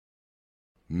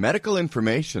Medical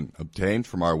information obtained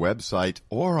from our website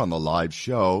or on the live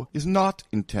show is not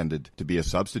intended to be a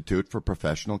substitute for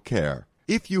professional care.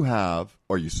 If you have,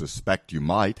 or you suspect you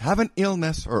might, have an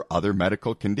illness or other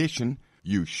medical condition,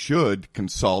 you should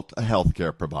consult a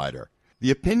healthcare provider.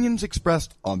 The opinions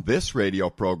expressed on this radio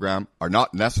program are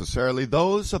not necessarily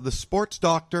those of the sports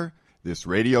doctor, this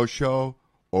radio show,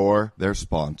 or their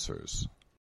sponsors.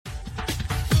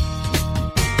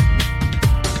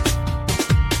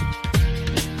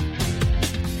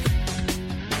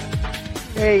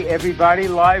 Hey, everybody,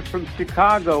 live from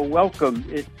Chicago. Welcome.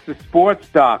 It's the Sports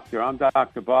Doctor. I'm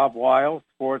Dr. Bob Weil,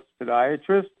 sports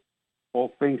podiatrist,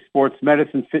 all things sports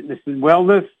medicine, fitness, and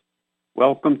wellness.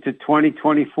 Welcome to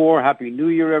 2024. Happy New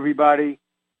Year, everybody.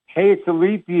 Hey, it's a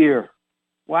leap year.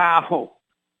 Wow.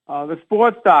 The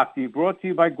Sports Doctor brought to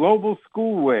you by Global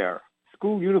Schoolwear.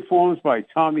 School uniforms by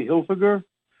Tommy Hilfiger.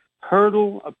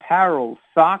 Hurdle Apparel,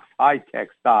 socks, high-tech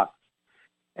socks.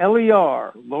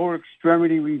 LER, Lower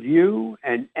Extremity Review,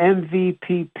 and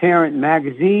MVP Parent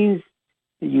Magazines,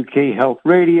 the UK Health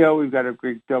Radio. We've got a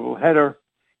great doubleheader.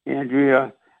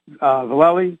 Andrea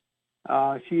Vallely,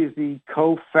 she is the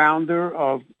co-founder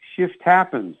of Shift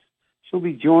Happens. She'll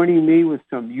be joining me with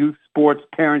some youth sports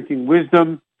parenting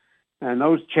wisdom and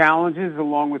those challenges,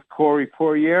 along with Corey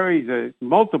Poirier. He's a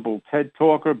multiple TED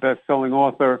Talker, best-selling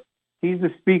author. He's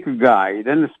the speaker guy.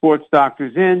 Then the Sports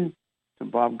Doctor's in. Some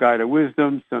Bob Guide of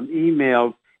Wisdom, some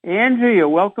emails. Andrea,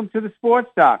 welcome to the Sports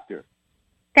Doctor.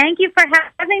 Thank you for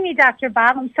having me, Dr.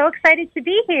 Bob. I'm so excited to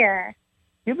be here.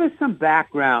 Give us some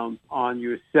background on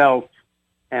yourself.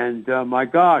 And, my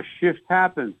gosh, Shift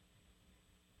Happens.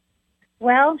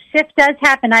 Well, shift does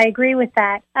happen. I agree with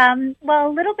that. Well,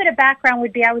 a little bit of background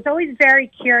would be I was always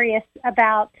very curious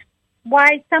about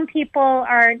why some people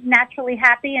are naturally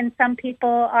happy and some people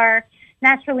are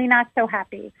naturally not so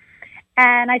happy.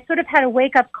 And I sort of had a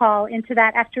wake-up call into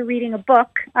that after reading a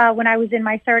book when I was in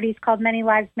my 30s called Many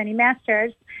Lives, Many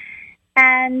Masters.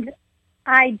 And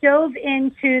I dove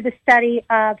into the study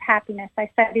of happiness. I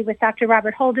studied with Dr.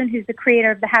 Robert Holden, who's the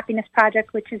creator of the Happiness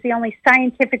Project, which is the only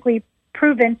scientifically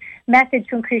proven method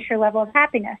to increase your level of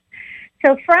happiness.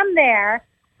 So from there,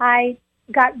 I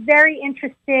got very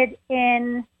interested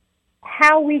in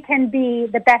how we can be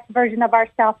the best version of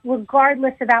ourselves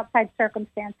regardless of outside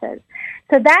circumstances.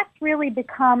 So that's really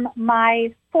become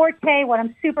my forte, what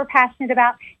I'm super passionate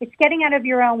about. It's getting out of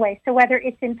your own way. So whether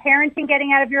it's in parenting,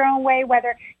 getting out of your own way,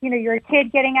 whether, you're a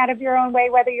kid getting out of your own way,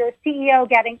 whether you're a CEO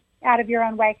getting out of your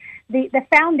own way, the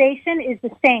foundation is the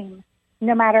same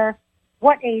no matter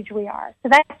what age we are. So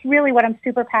that's really what I'm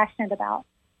super passionate about.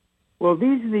 Well,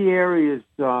 these are the areas,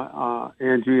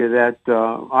 Andrea, that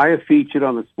I have featured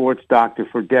on the Sports Doctor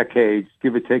for decades,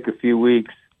 give or take a few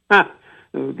weeks.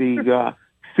 The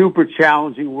super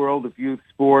challenging world of youth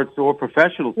sports or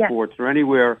professional sports or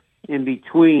anywhere in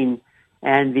between,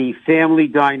 and the family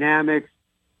dynamics,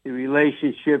 the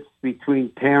relationships between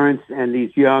parents and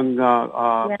these young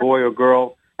boy or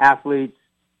girl athletes,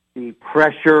 the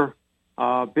pressure,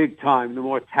 big time. The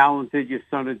more talented your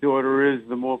son or daughter is,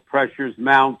 the more pressures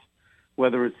mount,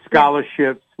 whether it's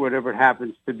scholarships, whatever it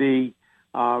happens to be,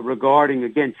 regarding,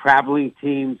 again, traveling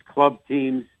teams, club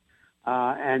teams,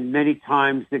 and many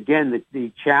times, again,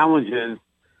 the challenges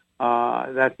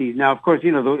that these... Now, of course,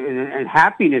 and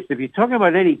happiness, if you're talking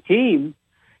about any team,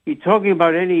 you're talking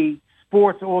about any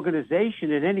sports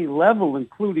organization at any level,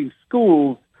 including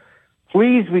schools,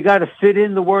 please, we got to fit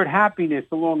in the word happiness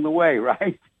along the way,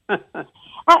 right?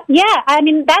 Yeah, I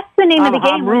mean, that's the name of the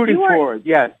game. I'm rooting for it,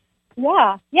 yes.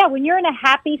 Yeah. When you're in a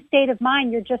happy state of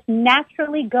mind, you're just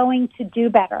naturally going to do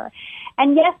better.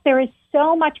 And yes, there is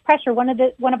so much pressure. One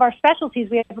of our specialties,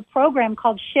 we have a program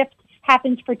called Shift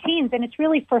Happens for Teens, and it's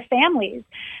really for families,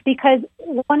 because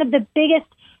one of the biggest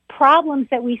problems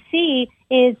that we see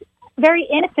is very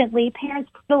innocently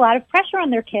parents put a lot of pressure on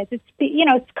their kids.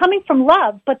 It's coming from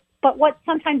love, but what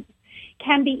sometimes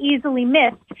can be easily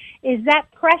missed is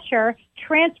that pressure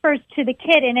transfers to the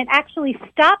kid, and it actually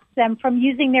stops them from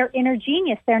using their inner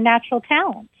genius, their natural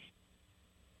talents.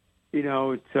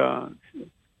 It's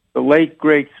the late,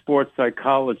 great sports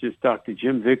psychologist, Dr.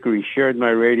 Jim Vickery, shared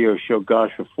my radio show, for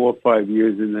 4 or 5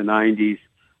 years in the 90s.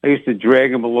 I used to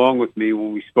drag him along with me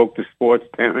when we spoke to sports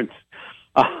parents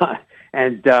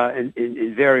and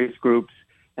in various groups.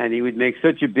 And he would make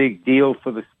such a big deal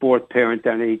for the sport parent,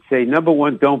 and he'd say, number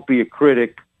one, don't be a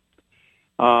critic,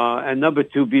 and number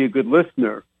two, be a good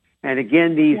listener. And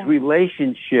again, these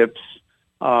relationships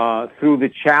through the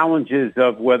challenges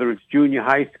of whether it's junior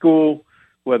high school,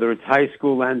 whether it's high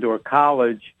school and or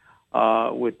college,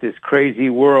 with this crazy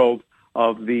world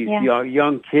of these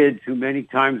young kids who many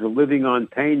times are living on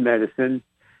pain medicine,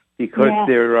 because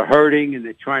they're hurting and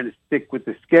they're trying to stick with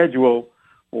the schedule.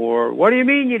 Or, what do you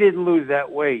mean you didn't lose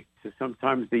that weight? So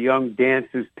sometimes the young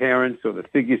dancer's parents or the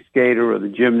figure skater or the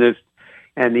gymnast,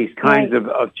 and these kinds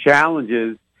of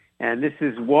challenges. And this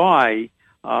is why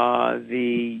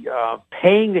the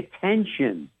paying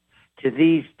attention to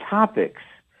these topics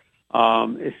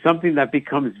is something that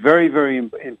becomes very, very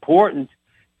important.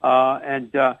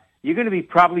 And you're going to be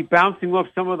probably bouncing off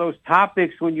some of those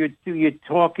topics when you're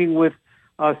talking with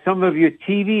some of your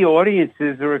TV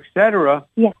audiences or et cetera,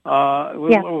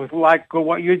 with like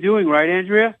what you're doing, right,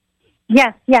 Andrea?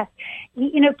 Yes, yes.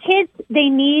 Kids, they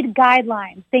need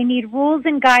guidelines. They need rules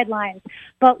and guidelines.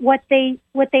 But what they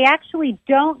actually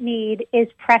don't need is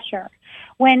pressure.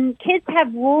 When kids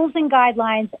have rules and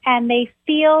guidelines and they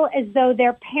feel as though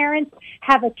their parents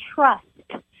have a trust,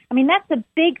 I mean, that's a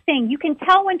big thing. You can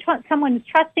tell when someone is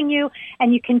trusting you,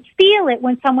 and you can feel it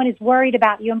when someone is worried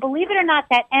about you. And believe it or not,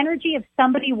 that energy of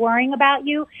somebody worrying about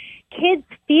you, kids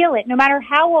feel it. No matter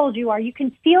how old you are, you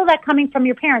can feel that coming from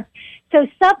your parents. So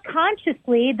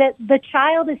subconsciously, the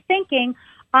child is thinking,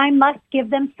 I must give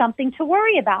them something to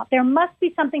worry about. There must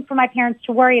be something for my parents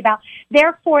to worry about.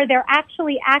 Therefore, they're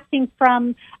actually acting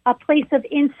from a place of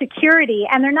insecurity,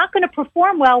 and they're not going to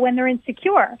perform well when they're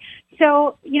insecure.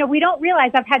 So, we don't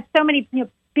realize, I've had so many,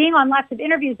 being on lots of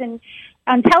interviews and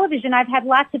on television, I've had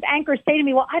lots of anchors say to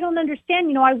me, well, I don't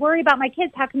understand. I worry about my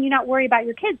kids. How can you not worry about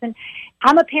your kids? And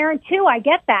I'm a parent too. I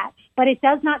get that, but it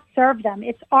does not serve them.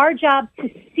 It's our job to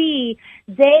see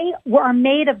they are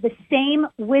made of the same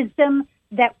wisdom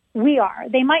that we are.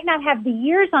 They might not have the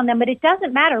years on them, but it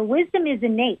doesn't matter. Wisdom is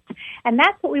innate. And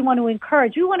that's what we want to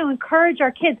encourage. We want to encourage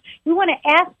our kids. We want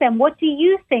to ask them, what do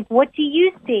you think? What do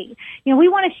you see? We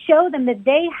want to show them that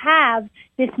they have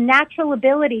this natural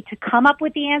ability to come up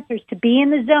with the answers, to be in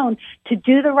the zone, to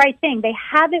do the right thing. They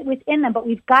have it within them, but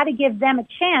we've got to give them a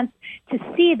chance to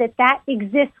see that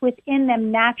exists within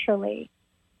them naturally.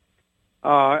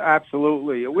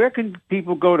 Absolutely. Where can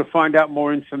people go to find out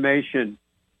more information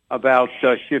about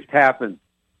Shift Happens?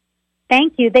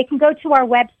 Thank you. They can go to our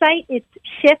website. It's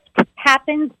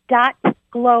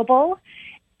shifthappens.global,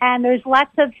 and there's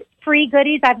lots of free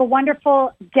goodies. I have a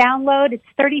wonderful download. It's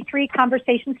 33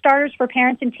 conversation starters for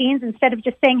parents and teens. Instead of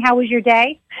just saying, how was your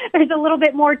day? There's a little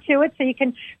bit more to it, so you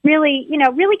can really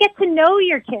get to know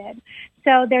your kid.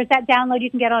 So there's that download you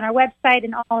can get on our website,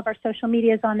 and all of our social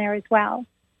media is on there as well.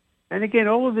 And again,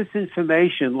 all of this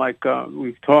information, like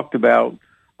we've talked about,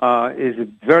 is a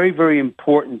very, very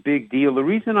important big deal. The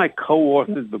reason I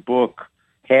co-authored the book,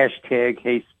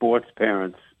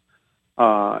 #HeySportsParents,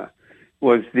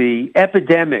 was the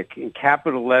epidemic, in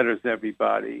capital letters,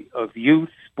 everybody, of youth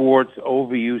sports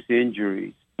overuse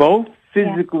injuries, both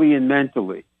physically and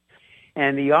mentally.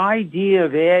 And the idea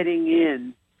of adding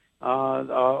in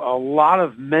a lot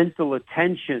of mental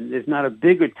attention is not a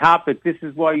bigger topic. This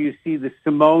is why you see the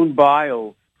Simone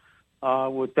Biles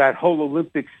with that whole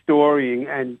Olympic story,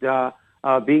 and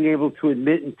being able to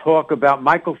admit and talk about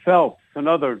Michael Phelps,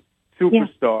 another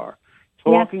superstar,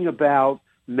 talking about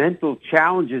mental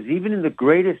challenges, even in the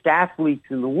greatest athletes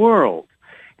in the world.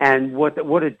 And what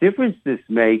a difference this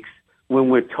makes when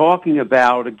we're talking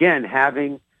about, again,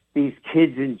 having these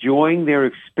kids enjoying their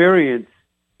experience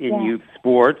in youth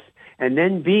sports, and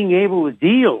then being able to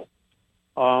deal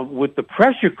with the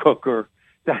pressure cooker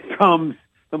that comes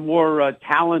the more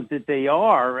talented they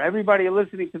are. Everybody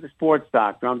listening to the Sports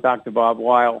Doctor, I'm Dr. Bob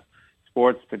Weil,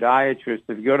 sports podiatrist.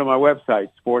 If you go to my website,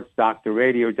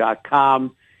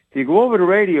 sportsdoctorradio.com, if you go over to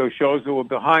radio shows that were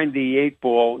behind the eight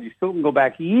ball, you still can go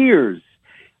back years.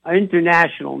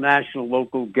 International, national,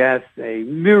 local guests, a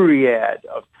myriad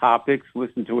of topics.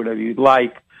 Listen to whatever you'd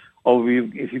like.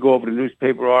 If you go over to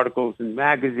newspaper articles and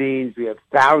magazines, we have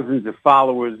thousands of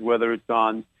followers, whether it's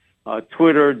on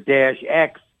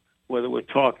Twitter-X, whether we're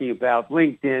talking about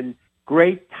LinkedIn.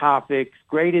 Great topics,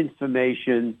 great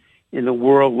information in the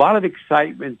world. A lot of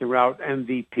excitement throughout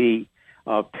MVP,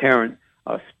 Parent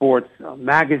Sports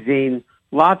Magazine.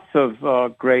 Lots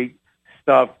of great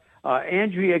stuff.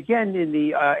 Andrea, again, in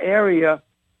the area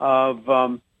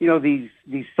of,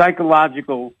 these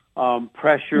psychological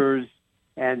pressures,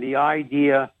 and the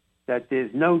idea that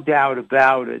there's no doubt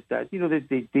about it, that,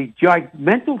 the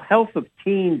mental health of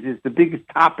teens is the biggest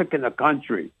topic in the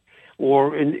country,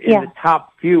 or in the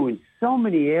top few in so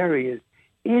many areas,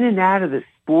 in and out of the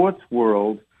sports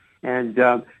world. And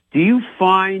do you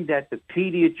find that the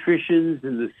pediatricians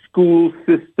and the school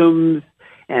systems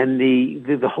and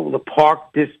the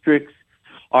park districts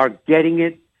are getting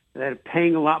it, that are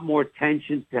paying a lot more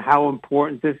attention to how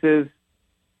important this is?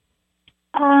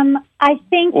 I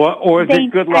think... Or is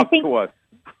it good luck to us?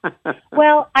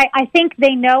 Well, I think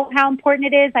they know how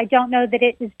important it is. I don't know that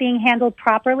it is being handled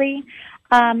properly.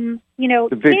 Kids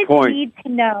need to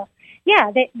know.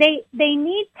 Yeah, they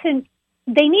need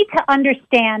to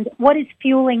understand what is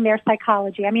fueling their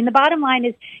psychology. I mean, the bottom line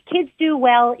is kids do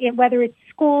well in whether it's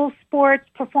school, sports,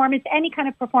 performance, any kind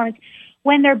of performance,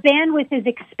 when their bandwidth is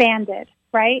expanded,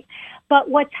 right? But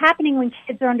what's happening when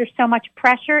kids are under so much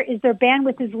pressure is their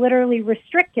bandwidth is literally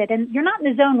restricted, and you're not in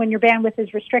the zone when your bandwidth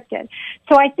is restricted.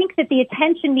 So I think that the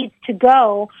attention needs to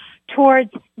go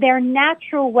towards their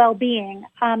natural well-being.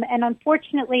 And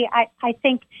unfortunately, I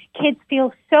think kids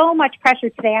feel so much pressure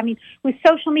today. I mean, with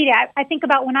social media, I think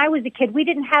about when I was a kid, we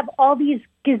didn't have all these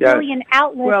gazillion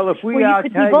outlets where you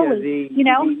could be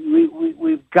bullied,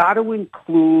 We've got to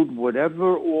include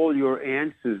whatever all your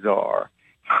answers are,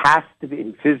 has to be,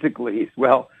 and physically as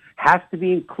well, has to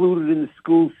be included in the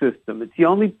school system. It's the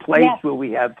only place where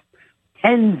we have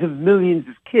tens of millions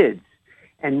of kids.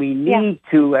 And we need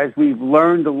to, as we've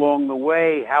learned along the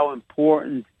way, how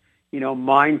important,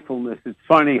 mindfulness. It's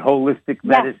funny, holistic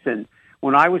medicine.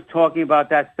 When I was talking about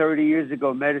that 30 years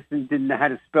ago, medicine didn't know how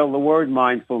to spell the word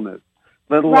mindfulness,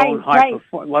 let alone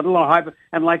hyper.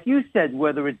 And like you said,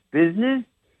 whether it's business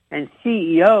and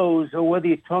CEOs or whether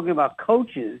you're talking about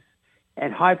coaches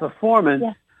and high performance,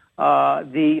 a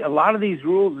lot of these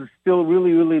rules are still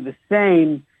really, really the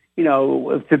same.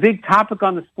 It's a big topic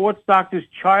on the Sports Doctor's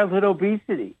childhood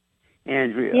obesity,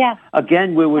 Andrea. Yeah.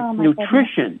 Again, we're with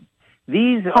nutrition.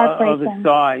 Goodness. These are the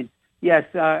sides. Yes.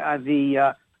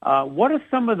 What are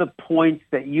some of the points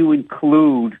that you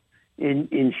include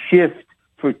in Shift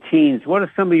for teens? What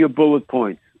are some of your bullet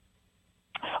points?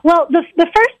 Well, the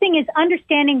first thing is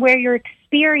understanding where your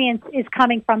experience is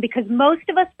coming from, because most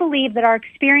of us believe that our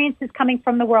experience is coming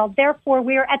from the world. Therefore,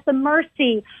 we are at the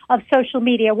mercy of social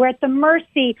media. We're at the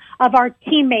mercy of our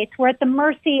teammates. We're at the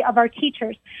mercy of our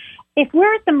teachers. If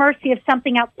we're at the mercy of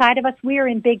something outside of us, we are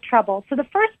in big trouble. So the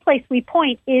first place we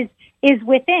point is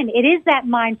within. It is that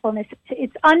mindfulness.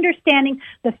 It's understanding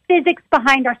the physics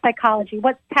behind our psychology.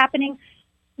 What's happening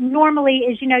normally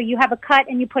is, you have a cut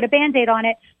and you put a Band-Aid on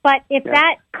it. But if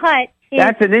that cut is...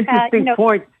 That's an interesting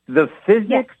point. The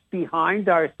physics behind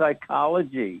our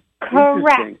psychology.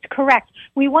 Correct.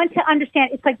 We want to understand.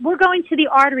 It's like we're going to the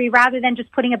artery rather than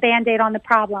just putting a Band-Aid on the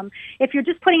problem. If you're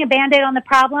just putting a Band-Aid on the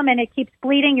problem and it keeps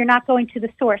bleeding, you're not going to the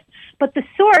source. But the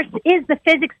source is the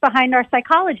physics behind our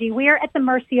psychology. We are at the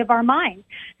mercy of our mind.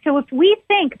 So if we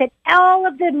think that all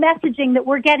of the messaging that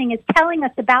we're getting is telling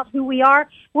us about who we are,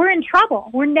 we're in trouble.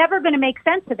 We're never going to make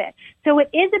sense of it. So it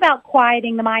is about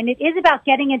quieting the mind. It is about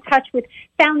getting in touch with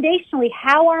foundationally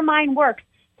how our mind works,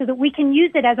 so that we can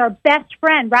use it as our best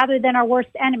friend rather than our worst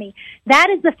enemy. That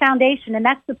is the foundation, and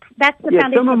that's the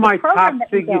foundation of the program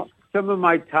that we built. Some of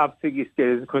my top figure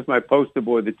skaters, of course, my poster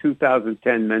boy, the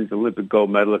 2010 men's Olympic gold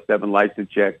medalist, Evan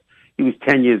Lysychek. He was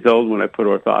 10 years old when I put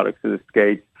orthotics in his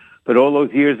skates. But all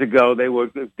those years ago, they were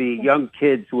the young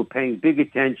kids who were paying big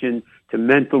attention to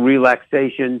mental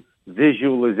relaxation,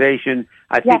 visualization.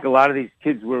 I think a lot of these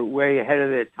kids were way ahead of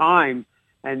their time.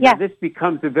 And this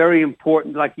becomes a very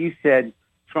important, like you said,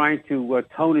 trying to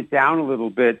tone it down a little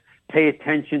bit, pay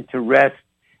attention to rest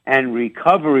and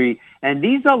recovery. And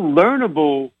these are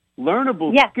learnable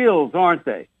skills, aren't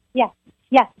they?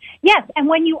 Yes. And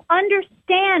when you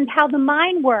understand how the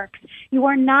mind works, you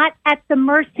are not at the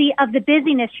mercy of the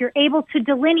busyness. You're able to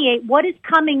delineate what is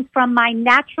coming from my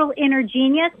natural inner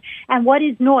genius and what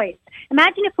is noise.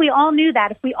 Imagine if we all knew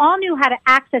that. If we all knew how to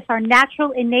access our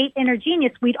natural innate inner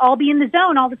genius, we'd all be in the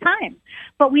zone all the time.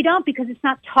 But we don't, because it's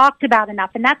not talked about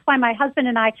enough. And that's why my husband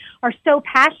and I are so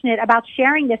passionate about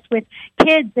sharing this with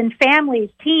kids and families,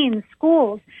 teens,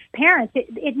 schools, parents.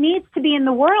 It needs to be in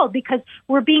the world, because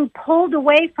we're being pulled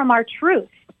away from our truth.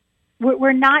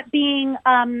 We're not being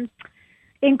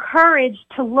encouraged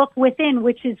to look within,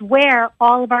 which is where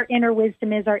all of our inner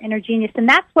wisdom is, our inner genius. And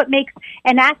that's what makes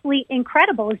an athlete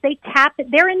incredible, is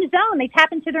they're in the zone. They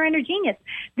tap into their inner genius.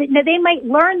 They might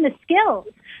learn the skills,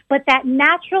 but that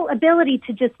natural ability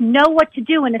to just know what to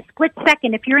do in a split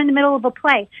second, if you're in the middle of a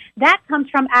play, that comes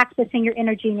from accessing your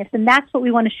inner genius. And that's what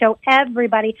we want to show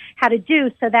everybody how to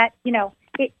do, so that,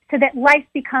 so that life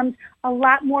becomes a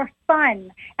lot more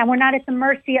fun, and we're not at the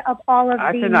mercy of all of the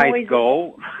noise. That's a nice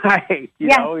goal, right?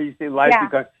 You see life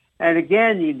becomes... And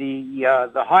again,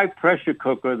 the high pressure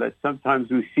cooker that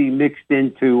sometimes we see mixed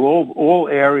into all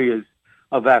areas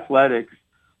of athletics.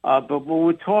 But when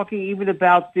we're talking even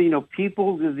about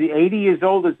people, the 80 years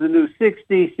old is the new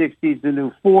 60, 60 is the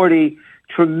new 40.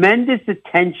 Tremendous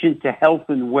attention to health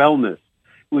and wellness,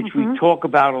 which we talk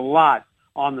about a lot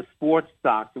on the Sports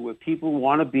Doctor, where people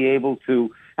want to be able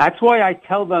to. That's why I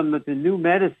tell them that the new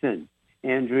medicine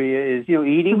Andrea, is,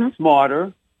 eating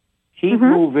smarter, keep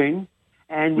moving,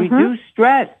 and reduce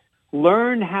stress.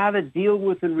 Learn how to deal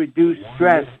with and reduce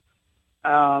stress.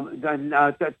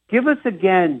 Give us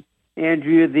again,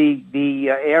 Andrea, the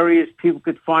areas people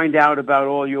could find out about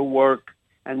all your work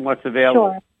and what's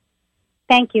available. Sure.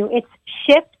 Thank you. It's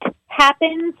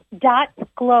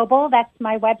shifthappens.global. That's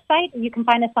my website. You can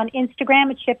find us on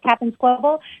Instagram at Shift Happens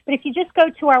Global. But if you just go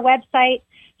to our website,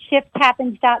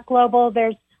 shifthappens.global,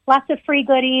 there's lots of free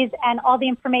goodies and all the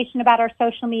information about our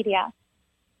social media.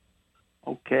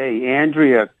 Okay,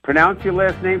 Andrea, pronounce your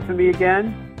last name for me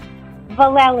again.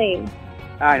 Vallely. All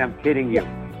right, I'm kidding you.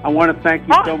 I want to thank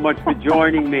you so much for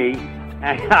joining me.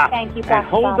 Thank you, and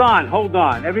hold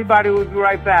on. Everybody will be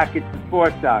right back. It's the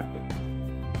Sports Doctor.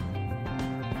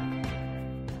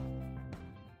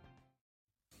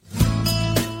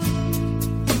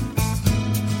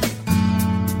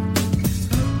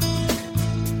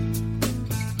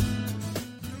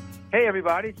 Hey,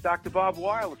 everybody, it's Dr. Bob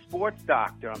Weil, the Sports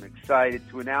Doctor. I'm excited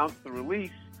to announce the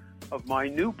release of my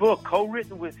new book,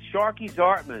 co-written with Sharky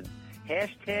Zartman,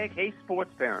 hashtag Hey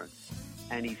Sports Parents,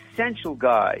 an essential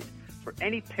guide for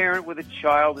any parent with a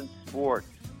child in sports.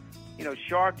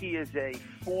 Sharky is a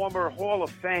former Hall of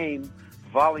Fame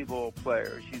volleyball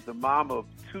player. She's the mom of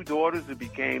two daughters who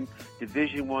became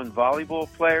Division I volleyball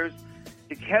players.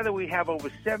 Together, we have over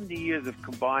 70 years of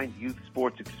combined youth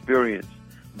sports experience.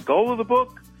 The goal of the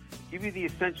book? Give you the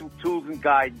essential tools and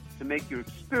guidance to make your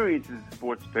experience as a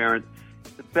sports parent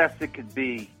the best it could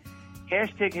be.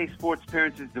 Hashtag Hey Sports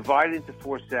Parents is divided into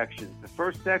 4 sections. The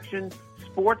first section,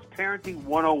 Sports Parenting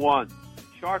 101.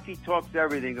 Sharky talks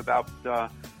everything about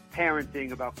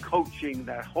parenting, about coaching,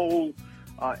 that whole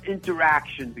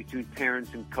interaction between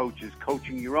parents and coaches,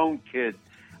 coaching your own kid.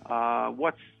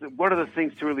 What are the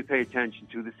things to really pay attention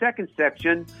to? The second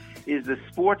section is the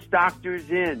Sports Doctor's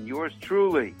In, yours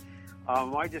truly.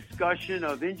 My discussion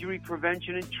of injury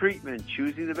prevention and treatment,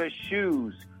 choosing the best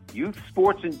shoes, youth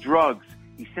sports and drugs,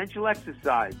 essential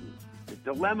exercises, the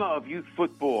dilemma of youth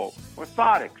football,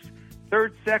 orthotics.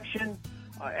 Third section,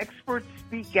 experts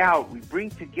speak out. We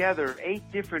bring together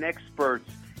 8 different experts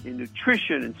in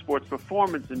nutrition and sports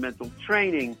performance and mental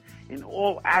training in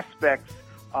all aspects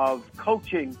of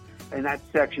coaching in that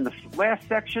section. The last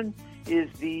section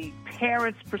is the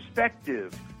parent's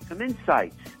perspective, some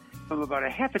insights from about a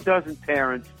half a dozen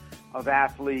parents of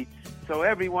athletes. So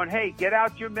everyone, hey, get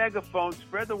out your megaphone,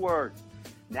 spread the word.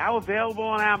 Now available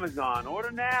on Amazon.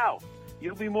 Order now.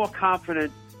 You'll be more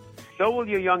confident. So will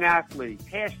your young athlete.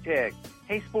 Hashtag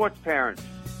Hey Sports Parents.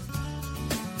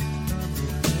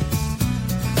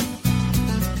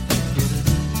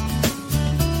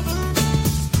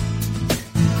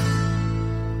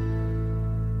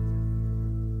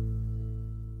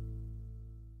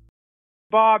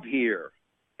 Bob here.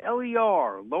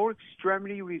 LER, Lower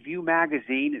Extremity Review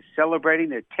Magazine, is celebrating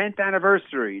their 10th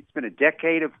anniversary. It's been a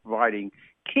decade of providing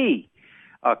key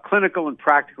clinical and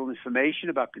practical information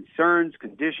about concerns,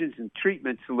 conditions, and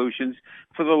treatment solutions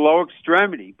for the lower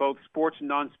extremity, both sports and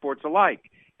non-sports alike.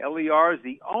 LER is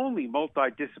the only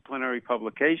multidisciplinary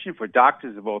publication for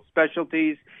doctors of all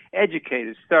specialties,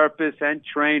 educators, therapists, and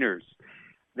trainers.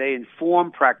 They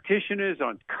inform practitioners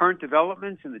on current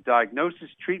developments in the diagnosis,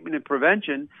 treatment, and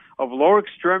prevention of lower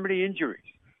extremity injuries.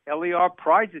 LER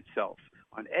prides itself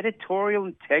on editorial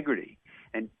integrity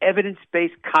and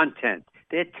evidence-based content.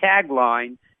 Their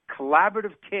tagline,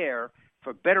 collaborative care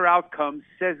for better outcomes,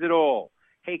 says it all.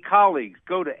 Hey, colleagues,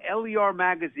 go to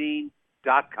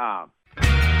lermagazine.com.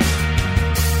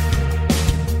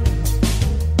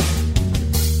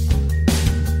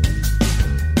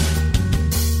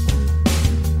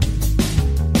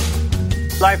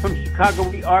 Live from Chicago,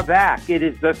 we are back. It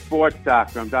is the Sports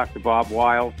Doctor. I'm Dr. Bob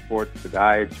Weil, sports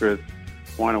podiatrist.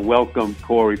 I want to welcome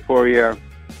Corey Poirier.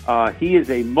 He is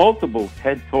a multiple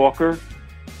TED talker,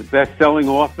 the best-selling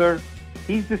author.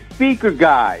 He's the speaker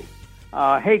guy.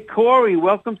 Hey, Corey,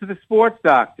 welcome to the Sports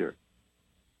Doctor.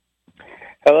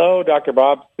 Hello, Dr.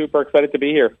 Bob. Super excited to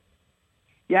be here.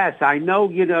 Yes, I know,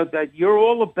 that you're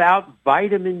all about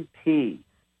vitamin P.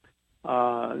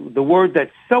 The word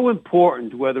that's so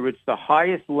important, whether it's the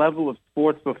highest level of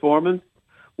sports performance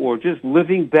or just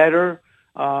living better,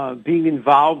 being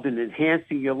involved in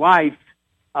enhancing your life,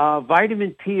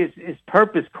 vitamin P is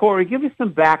purpose. Corey, give us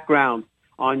some background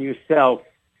on yourself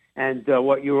and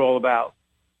what you're all about.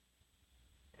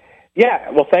 Yeah,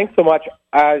 well, thanks so much.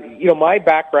 My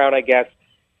background, I guess,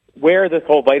 where this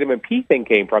whole vitamin P thing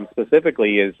came from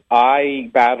specifically is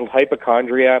I battled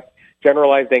hypochondria,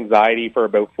 generalized anxiety for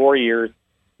about 4 years,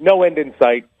 no end in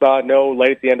sight, saw no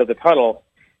light at the end of the tunnel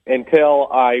until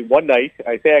one night,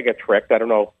 I say I got tricked. I don't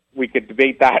know we could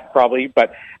debate that probably,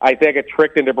 but I think I got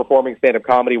tricked into performing stand-up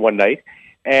comedy one night.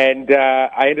 And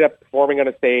I ended up performing on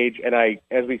a stage, and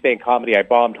as we say in comedy, I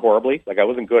bombed horribly. Like, I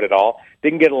wasn't good at all.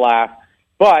 Didn't get a laugh.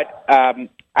 But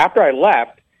after I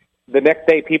left, the next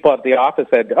day, people at the office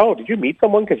said, "Oh, did you meet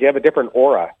someone? Because you have a different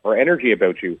aura or energy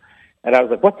about you." And I was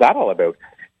like, "What's that all about?"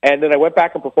 And then I went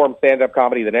back and performed stand-up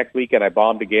comedy the next week, and I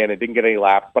bombed again and didn't get any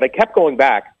laughs. But I kept going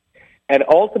back. And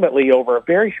ultimately, over a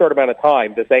very short amount of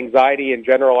time, this anxiety and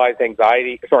generalized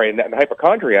anxiety, and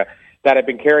hypochondria that I've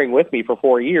been carrying with me for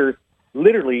 4 years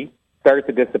literally started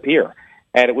to disappear.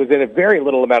 And it was in a very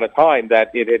little amount of time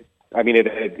that it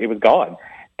was gone.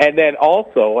 And then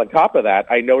also, on top of that,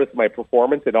 I noticed my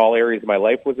performance in all areas of my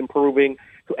life was improving.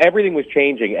 So everything was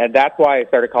changing. And that's why I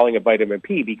started calling it vitamin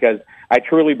P, because I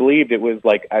truly believed it was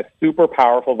like a super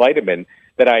powerful vitamin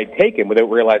that I had taken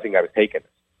without realizing I was taking it.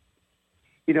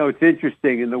 You know, it's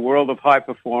interesting in the world of high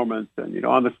performance, and, you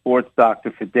know, I'm a sports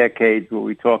doctor for decades where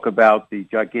we talk about the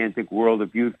gigantic world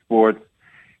of youth sports,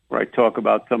 where I talk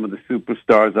about some of the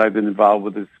superstars I've been involved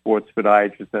with as sports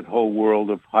podiatrist, that whole world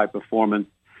of high performance,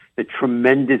 the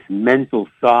tremendous mental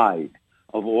side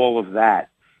of all of that,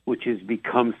 which has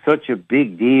become such a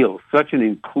big deal, such an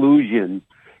inclusion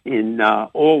in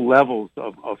all levels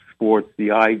of sports,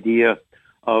 the idea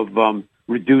of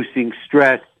reducing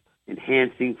stress,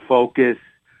 enhancing focus,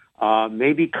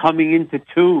 maybe coming into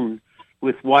tune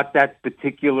with what that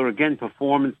particular, again,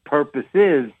 performance purpose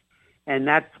is. And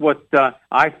that's what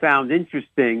I found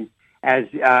interesting as,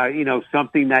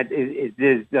 something that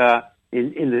is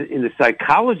in the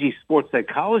psychology, sports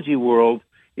psychology world,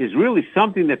 is really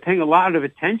something they're paying a lot of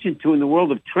attention to in the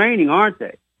world of training, aren't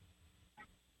they?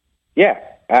 Yeah,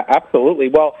 absolutely.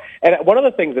 Well, and one of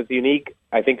the things that's unique,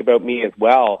 I think, about me as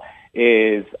well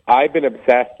is I've been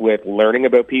obsessed with learning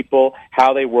about people,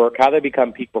 how they work, how they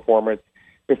become peak performers,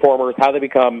 how they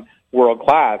become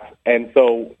world-class. And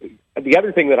so the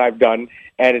other thing that I've done,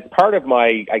 and it's part of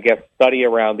my, I guess, study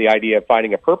around the idea of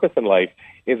finding a purpose in life,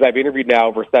 is I've interviewed now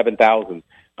over 7,000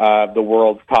 of the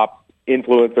world's top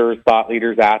influencers, thought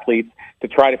leaders, athletes, to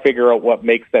try to figure out what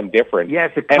makes them different.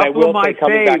 Yes, a couple and I will of my say,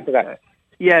 coming back to that.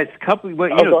 Yes,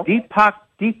 Deepak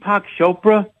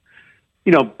Chopra,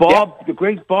 the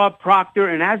great Bob Proctor,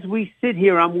 and as we sit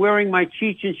here, I'm wearing my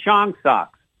Cheech and Chong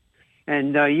socks.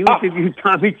 And you interviewed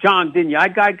Tommy Chong, didn't you? I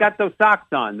got those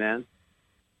socks on, man.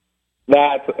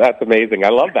 That's amazing. I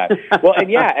love that. Well,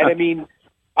 and I mean,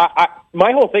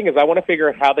 my whole thing is I want to figure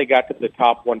out how they got to the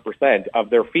top 1%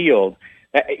 of their field,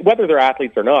 whether they're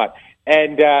athletes or not.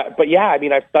 And I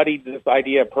mean, I've studied this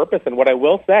idea of purpose, and what I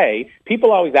will say,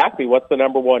 people always ask me what's the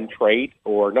number one trait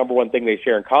or number one thing they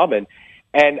share in common,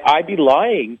 and I'd be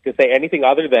lying to say anything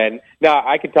other than, now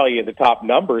I can tell you the top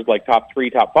numbers, like top 3,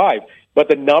 top 5, but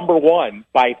the number one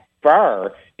by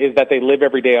far is that they live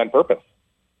every day on purpose.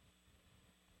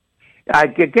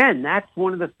 Again, that's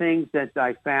one of the things that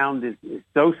I found is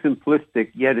so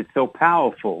simplistic, yet it's so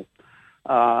powerful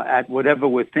at whatever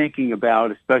we're thinking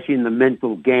about, especially in the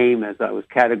mental game, as I was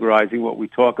categorizing what we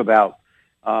talk about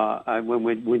when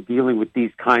we're dealing with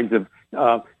these kinds of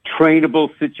trainable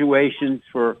situations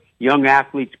for young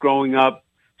athletes growing up,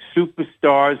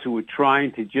 superstars who are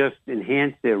trying to just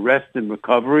enhance their rest and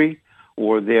recovery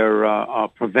or their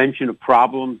prevention of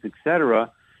problems,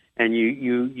 etc. And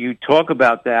you talk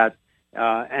about that.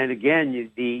 And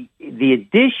again, the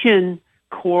addition,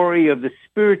 Corey, of the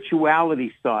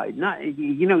spirituality side, not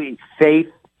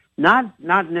faith, not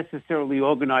necessarily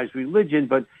organized religion,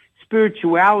 but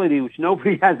spirituality, which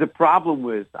nobody has a problem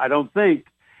with, I don't think,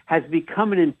 has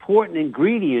become an important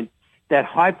ingredient that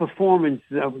high performance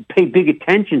pay big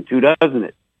attention to, doesn't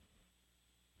it?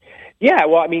 Yeah,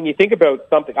 well, I mean, you think about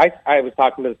something. I was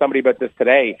talking to somebody about this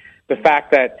today. The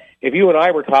fact that if you and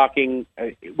I were talking,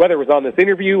 whether it was on this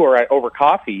interview or over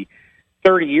coffee,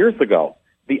 30 years ago,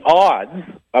 the odds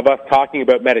of us talking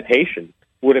about meditation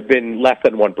would have been less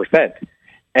than 1%.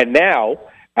 And now,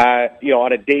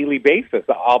 on a daily basis,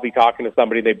 I'll be talking to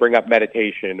somebody, they bring up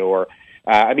meditation or,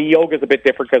 yoga is a bit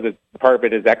different because part of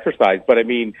it is exercise. But I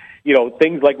mean,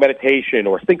 things like meditation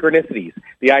or synchronicities,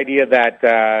 the idea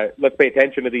that let's pay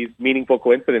attention to these meaningful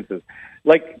coincidences.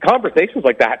 Like conversations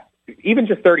like that, even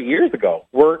just 30 years ago,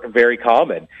 weren't very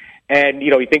common. And,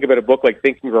 you think about a book like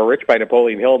Think and Grow Rich by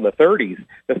Napoleon Hill in the 30s,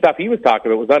 the stuff he was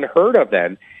talking about was unheard of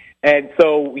then. And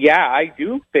so, I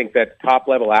do think that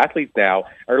top-level athletes now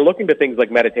are looking to things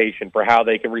like meditation for how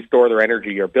they can restore their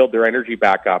energy or build their energy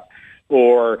back up.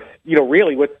 Or,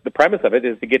 really what's the premise of it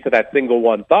is to get to that single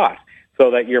one thought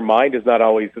so that your mind is not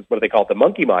always, what they call it, the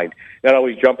monkey mind, not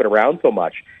always jumping around so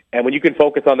much. And when you can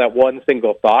focus on that one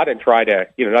single thought and try to,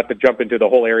 not to jump into the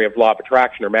whole area of law of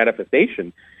attraction or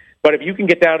manifestation, but if you can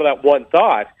get down to that one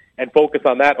thought and focus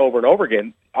on that over and over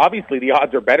again, obviously the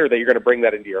odds are better that you're going to bring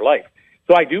that into your life.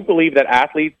 So I do believe that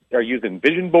athletes are using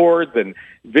vision boards and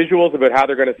visuals about how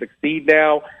they're going to succeed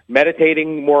now,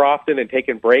 meditating more often and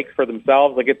taking breaks for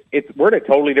themselves. Like we're in a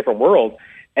totally different world,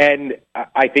 and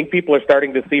I think people are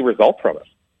starting to see results from it.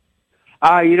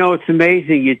 It's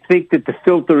amazing. You'd think that the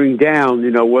filtering down,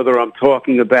 whether I'm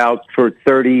talking about for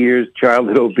 30 years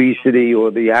childhood obesity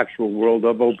or the actual world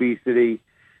of obesity,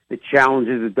 the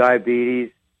challenges of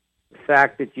diabetes, the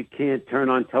fact that you can't turn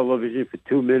on television for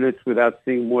 2 minutes without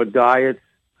seeing more diets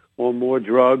or more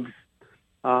drugs,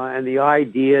 and the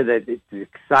idea that it's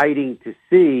exciting to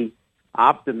see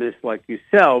optimists like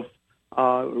yourself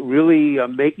really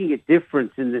making a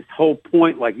difference in this whole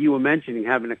point, like you were mentioning,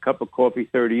 having a cup of coffee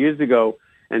 30 years ago,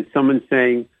 and someone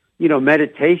saying,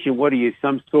 meditation, what are you,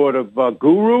 some sort of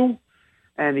guru?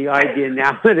 And the idea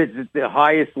now that it's at the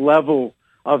highest level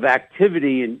of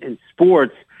activity in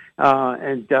sports,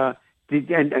 and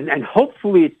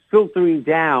hopefully it's filtering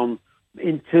down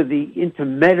into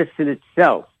medicine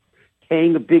itself,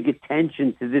 paying a big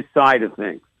attention to this side of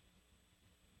things.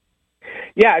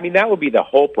 Yeah, I mean, that would be the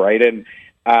hope, right? And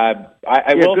I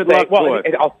will say,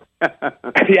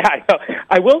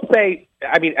 I will say,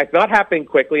 I mean, it's not happening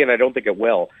quickly, and I don't think it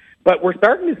will. But we're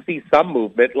starting to see some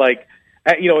movement. Like,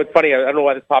 it's funny. I don't know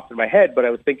why this popped in my head, but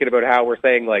I was thinking about how we're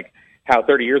saying, like, how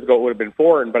 30 years ago it would have been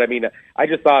foreign. But, I mean, I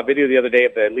just saw a video the other day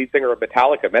of the lead singer of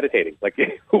Metallica meditating. Like,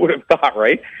 who would have thought,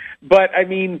 right? But, I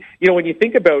mean, when you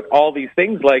think about all these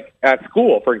things, like at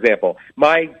school, for example,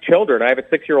 my children, I have a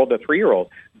 6-year-old and a 3-year-old,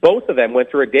 both of them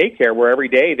went through a daycare where every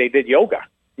day they did yoga.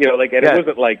 And it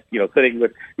wasn't like, sitting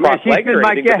with crossed legs or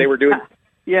anything, but they were doing...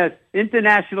 Yes,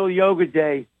 International Yoga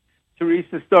Day.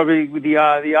 Teresa started with the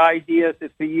idea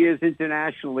that for years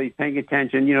internationally, paying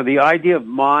attention, the idea of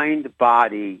mind,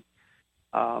 body.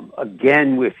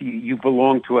 Again, if you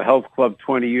belonged to a health club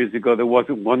 20 years ago, there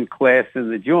wasn't one class in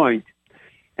the joint.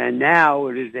 And now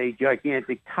it is a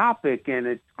gigantic topic, and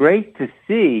it's great to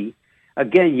see,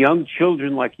 again, young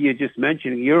children, like you just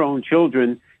mentioned, your own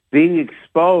children, being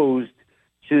exposed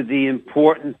to the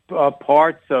important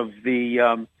parts of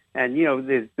the...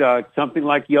 there's something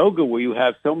like yoga where you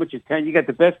have so much attention. You got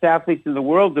the best athletes in the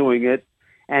world doing it,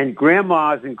 and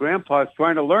grandmas and grandpas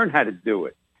trying to learn how to do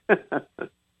it.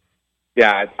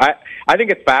 Yeah, I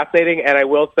think it's fascinating, and I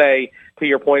will say, to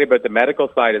your point about the medical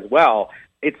side as well,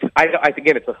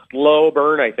 again, it's a slow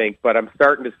burn, I think, but I'm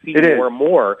starting to see more and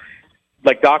more,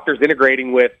 like doctors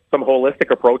integrating with some holistic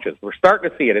approaches. We're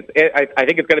starting to see it. I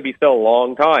think it's going to be still a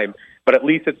long time, but at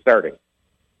least it's starting.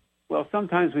 Well,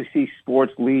 sometimes we see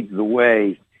sports leads the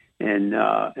way in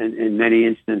many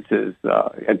instances.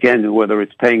 Again, whether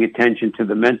it's paying attention to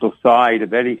the mental side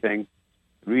of anything.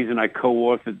 The reason I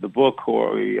co-authored the book,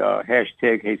 or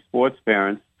hashtag Hey Sports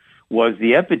Parents, was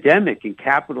the epidemic in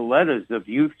capital letters of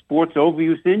youth sports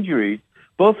overuse injuries,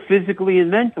 both physically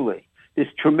and mentally. This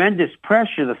tremendous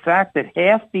pressure, the fact that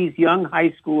half these young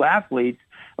high school athletes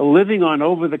are living on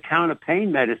over-the-counter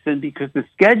pain medicine because the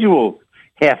schedule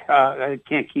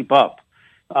can't keep up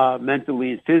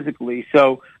mentally and physically.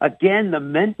 So, again, the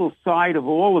mental side of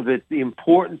all of it, the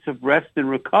importance of rest and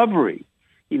recovery,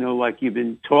 like you've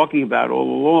been talking about all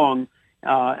along,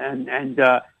 we've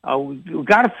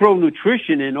got to throw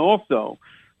nutrition in also.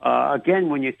 Again,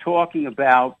 when you're talking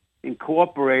about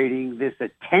incorporating this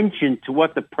attention to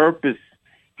what the purpose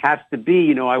has to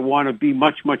be, I want to be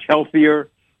much, much healthier,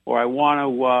 or I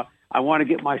want to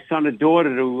get my son or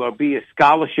daughter to be a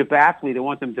scholarship athlete. I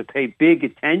want them to pay big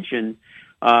attention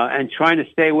and trying to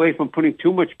stay away from putting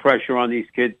too much pressure on these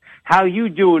kids. How you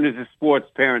doing as a sports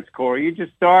parent, Corey? You're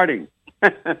just starting.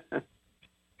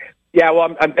 Yeah,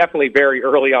 well, I'm definitely very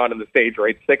early on in the stage,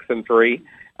 right? 6 and 3.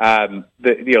 The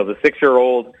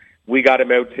 6-year-old, we got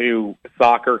him out to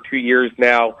soccer 2 years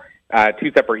now,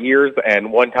 2 separate years,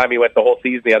 and one time he went the whole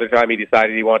season. The other time he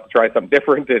decided he wanted to try something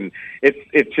different, and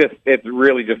it's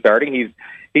really just starting.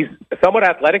 He's somewhat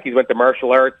athletic. He's went to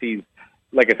martial arts. He's,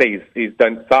 like I say, he's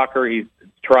done soccer. He's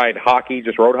tried hockey,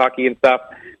 just road hockey and stuff.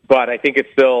 But I think it's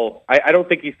still, I don't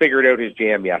think he's figured out his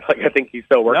jam yet. Like, I think he's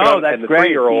still working on it. That's and the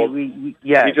great. 3-year-old, he's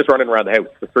just running around the house,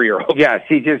 the 3-year-old. Yes,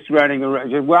 he's just running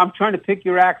around. Well, I'm trying to pick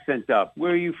your accent up.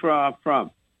 Where are you from?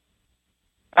 So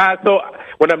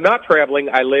when I'm not traveling,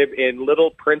 I live in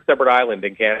Little Prince Edward Island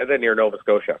in Canada near Nova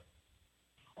Scotia.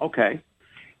 Okay.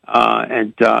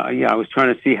 I was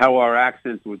trying to see how our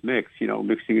accents would mix,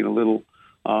 mixing in a little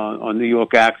on New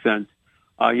York accent.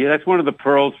 That's one of the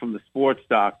pearls from the sports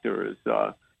doctor is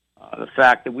the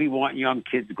fact that we want young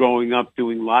kids growing up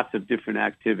doing lots of different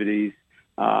activities.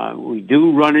 We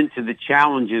do run into the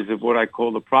challenges of what I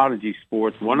call the prodigy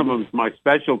sports. One of them is my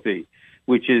specialty,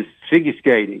 which is figure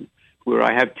skating. where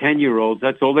I have 10-year-olds.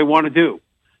 That's all they want to do.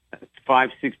 That's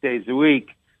 5-6 days a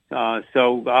week.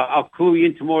 So I'll clue you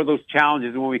into more of those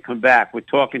challenges when we come back. We're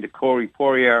talking to Corey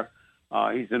Poirier.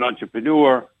 He's an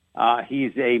entrepreneur.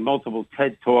 He's a multiple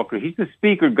TED talker. He's the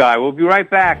speaker guy. We'll be right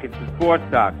back. It's the Sports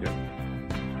Doctor.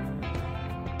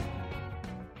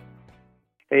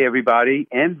 Hey, everybody.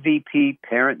 MVP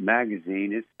Parent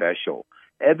Magazine is special.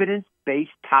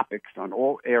 Evidence-based topics on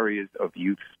all areas of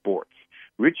youth sports.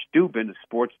 Rich Dubin, a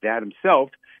sports dad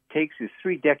himself, takes his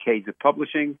 3 decades of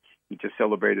publishing. He just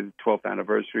celebrated the 12th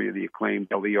anniversary of the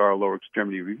acclaimed LER, Lower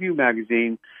Extremity Review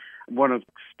magazine, one of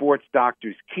Sports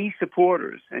Doctor's key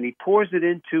supporters, and he pours it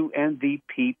into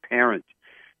MVP Parent.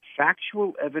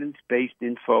 Factual, evidence-based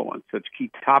info on such key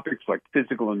topics like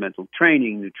physical and mental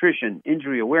training, nutrition,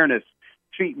 injury awareness,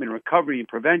 treatment, recovery, and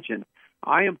prevention.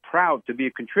 I am proud to be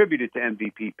a contributor to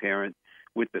MVP Parent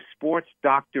with the Sports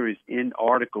Doctor is in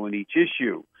article in each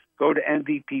issue. Go to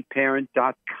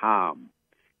mvpparent.com.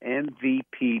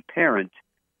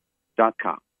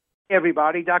 mvpparent.com. Hey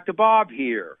everybody, Dr. Bob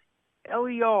here.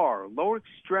 LER, Lower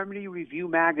Extremity Review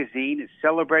magazine, is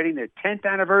celebrating their 10th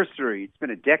anniversary. It's been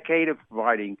a decade of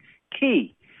providing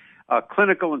key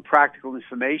clinical and practical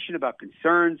information about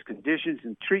concerns, conditions,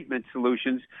 and treatment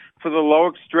solutions for the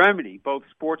lower extremity, both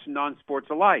sports and non-sports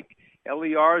alike.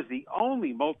 LER is the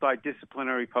only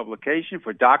multidisciplinary publication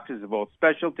for doctors of all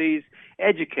specialties,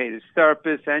 educators,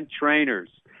 therapists, and trainers.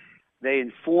 They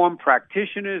inform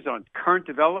practitioners on current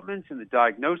developments in the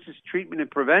diagnosis, treatment,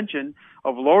 and prevention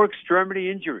of lower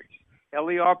extremity injuries.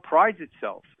 LER prides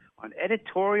itself on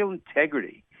editorial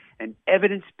integrity and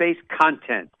evidence-based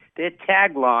content. Their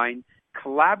tagline,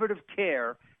 collaborative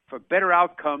care for better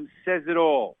outcomes, says it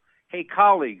all. Hey,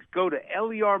 colleagues, go to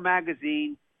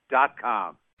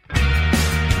lermagazine.com.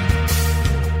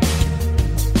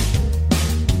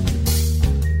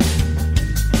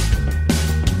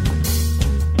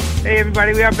 Hey,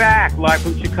 everybody, we are back live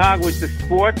from Chicago with the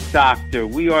Sports Doctor.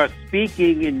 We are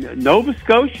speaking in Nova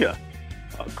Scotia.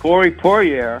 Corey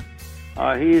Poirier,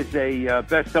 he is a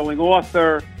best-selling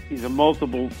author. He's a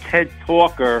multiple TED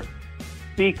talker,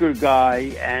 speaker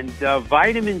guy, and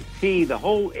vitamin T, the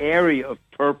whole area of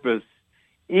purpose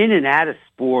in and out of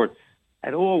sports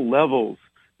at all levels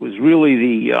was really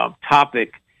the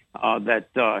topic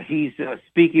that he's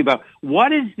speaking about.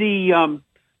 What is the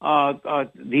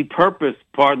purpose,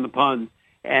 pardon the pun,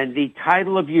 and the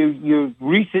title of your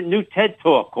recent new TED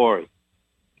Talk, Corey?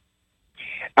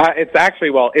 It's actually,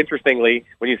 well, interestingly,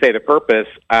 when you say the purpose,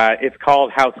 it's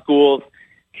called How Schools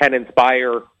Can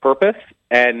Inspire Purpose.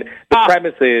 And the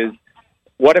premise is,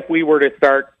 what if we were to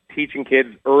start teaching kids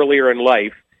earlier in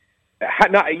life?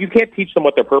 You can't teach them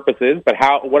what their purpose is, but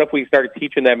what if we started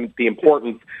teaching them the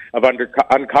importance of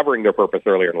uncovering their purpose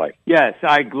earlier in life? Yes,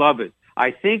 I love it.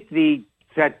 I think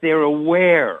that they're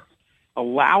aware,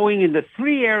 allowing in the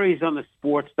 3 areas on the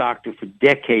Sports Doctor for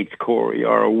decades, Corey,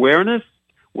 are awareness,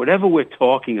 whatever we're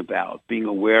talking about, being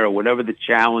aware of whatever the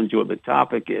challenge or the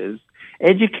topic is,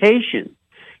 education,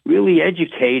 really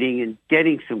educating and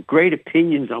getting some great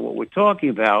opinions on what we're talking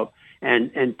about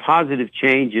and positive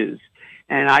changes.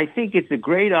 And I think it's a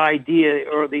great idea,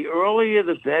 or the earlier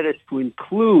the better, to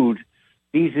include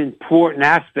these important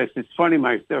aspects. It's funny,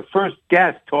 their first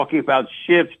guest talking about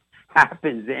shift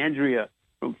happens, Andrea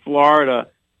from Florida,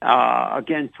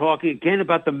 talking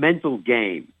about the mental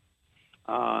game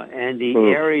and the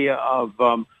area of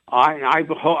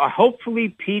hopefully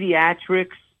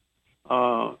pediatrics,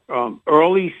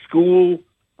 early school,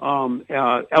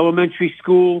 elementary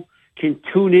school can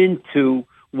tune into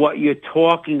what you're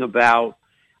talking about.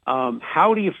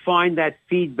 How do you find that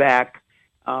feedback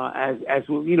as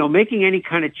making any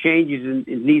kind of changes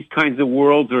in these kinds of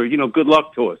worlds, or good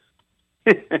luck to us.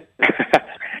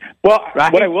 Well,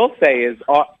 right? What I will say is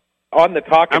on the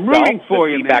talk I'm itself, rooting for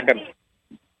you, man.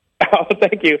 Oh,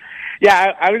 thank you.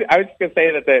 Yeah, I was just going to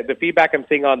say that the feedback I'm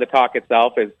seeing on the talk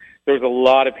itself is there's a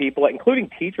lot of people,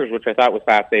 including teachers, which I thought was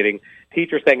fascinating.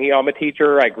 Teachers saying, I'm a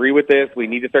teacher, I agree with this, we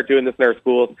need to start doing this in our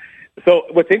schools. So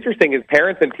what's interesting is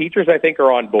parents and teachers, I think,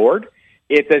 are on board.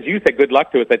 It's, as you said, good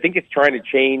luck to us. I think it's trying to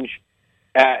change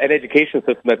an education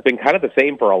system that's been kind of the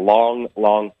same for a long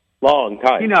time.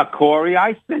 Corey,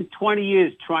 I spent 20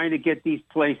 years trying to get these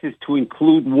places to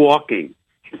include walking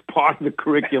as part of the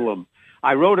curriculum.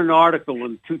 I wrote an article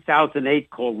in 2008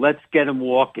 called Let's Get 'Em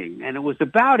Walking, and it was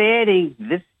about adding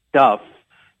this stuff,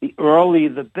 the earlier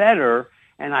the better,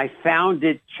 and I found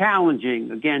it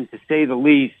challenging, again, to say the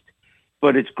least.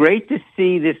 But it's great to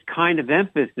see this kind of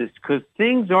emphasis because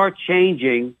things are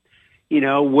changing,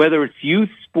 whether it's youth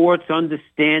sports,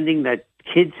 understanding that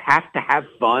kids have to have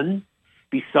fun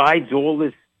besides all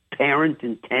this parent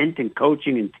intent and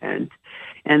coaching intent.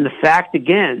 And the fact,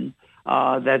 again,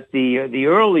 that the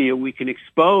earlier we can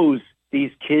expose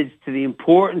these kids to the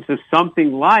importance of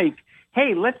something like,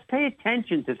 hey, let's pay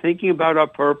attention to thinking about our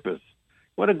purpose.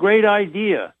 What a great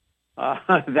idea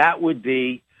that would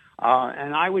be.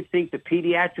 And I would think the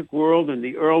pediatric world and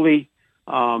the early,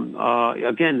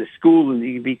 again, the school,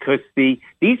 because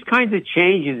these kinds of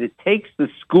changes, it takes the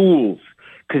schools,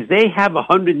 because they have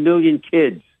 100 million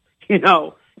kids,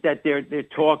 that they're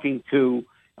talking to,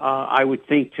 I would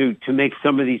think, to make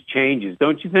some of these changes.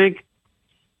 Don't you think?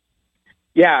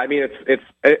 Yeah, I mean, it's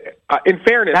in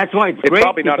fairness. That's why it's great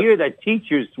to hear that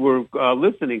teachers were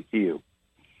listening to you.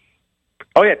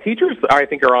 Oh yeah, teachers I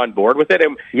think are on board with it,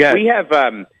 and yes. We have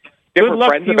different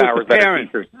friends of ours that are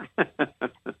teachers.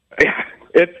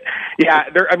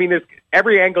 There's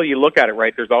every angle you look at it,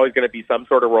 right? There's always going to be some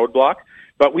sort of roadblock.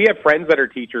 But we have friends that are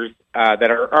teachers that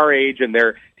are our age, and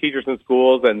they're teachers in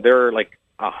schools, and they're like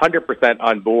 100%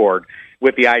 on board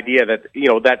with the idea that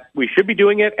that we should be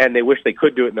doing it, and they wish they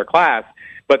could do it in their class.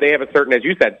 But they have a certain, as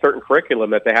you said, certain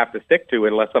curriculum that they have to stick to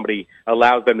unless somebody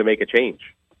allows them to make a change.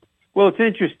 Well, it's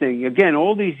interesting. Again,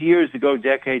 all these years ago,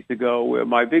 decades ago, where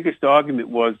my biggest argument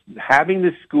was having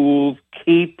the schools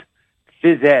keep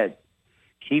phys ed,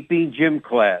 keeping gym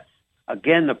class.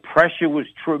 Again, the pressure was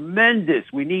tremendous.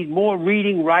 We need more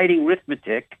reading, writing,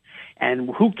 arithmetic, and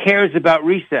who cares about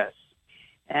recess?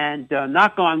 And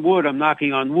knock on wood, I'm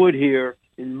knocking on wood here,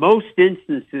 in most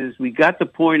instances, we got the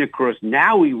point across.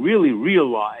 Now we really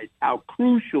realize how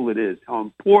crucial it is, how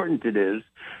important it is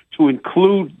to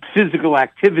include physical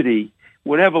activity,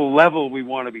 whatever level we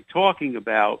want to be talking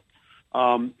about,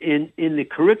 in the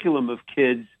curriculum of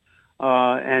kids.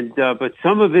 But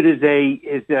some of it is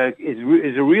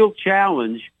a real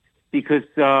challenge because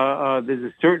there's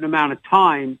a certain amount of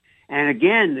time. And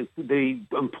again, the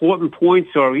important points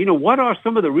are, what are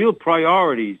some of the real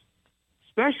priorities,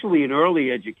 especially in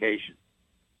early education?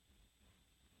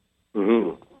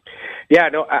 Mm-hmm. Yeah,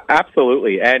 no,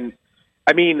 absolutely. And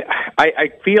I mean,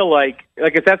 I feel like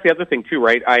that's the other thing too,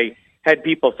 right? I had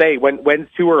people say when's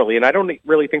too early, and I don't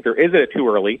really think there is a too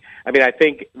early. I mean, I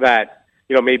think that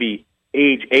maybe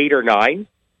age 8 or 9,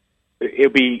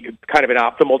 it'd be kind of an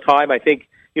optimal time. I think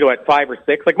at 5 or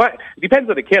 6, it depends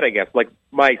on the kid, I guess. Like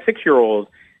my 6-year-old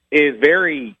is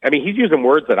very. I mean, he's using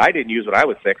words that I didn't use when I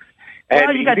was 6.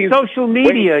 Well, you got social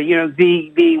media.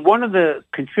 The one of the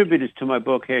contributors to my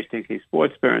book,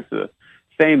 #SportsParents, a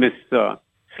famous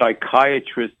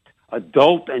psychiatrist,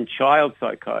 adult and child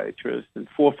psychiatrist. And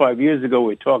 4 or 5 years ago,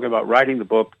 we were talking about writing the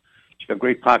book. It's a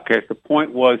great podcast. The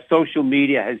point was social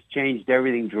media has changed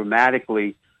everything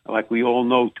dramatically. Like we all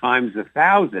know, times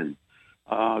 1,000.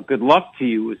 Good luck to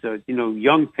you as a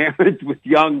young parent with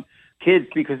young kids,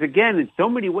 because again, in so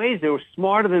many ways, they were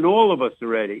smarter than all of us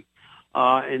already.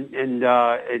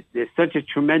 There's such a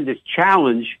tremendous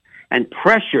challenge and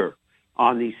pressure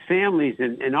on these families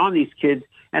and on these kids.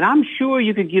 And I'm sure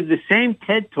you could give the same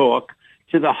TED Talk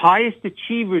to the highest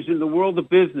achievers in the world of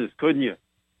business, couldn't you?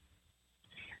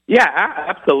 Yeah,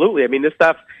 absolutely. I mean, this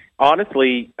stuff,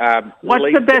 honestly,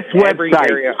 what's the best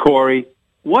website, Corey?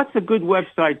 What's a good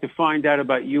website to find out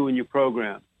about you and your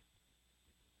program?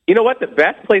 You know what? The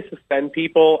best place to send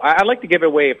people, I'd like to give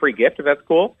away a free gift, if that's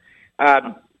cool.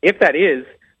 If that is,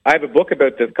 I have a book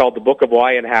about this called The Book of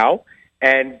Why and How,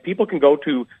 and people can go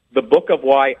to the Book of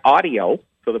Why Audio,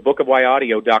 so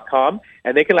thebookofwhyaudio.com,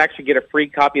 and they can actually get a free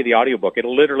copy of the audiobook.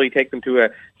 It'll literally take them to a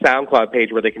SoundCloud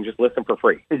page where they can just listen for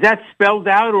free. Is that spelled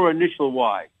out or initial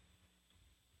Y?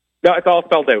 No, it's all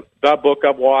spelled out. The Book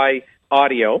of Why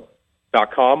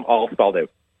Audio.com, all spelled out.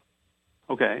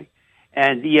 Okay.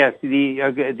 And yes,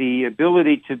 the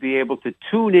ability to be able to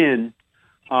tune in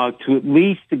to at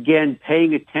least, again,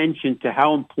 paying attention to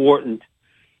how important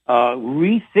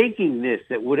rethinking this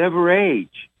at whatever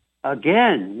age.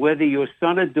 Again, whether your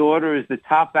son or daughter is the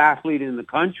top athlete in the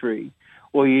country,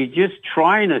 or you're just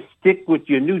trying to stick with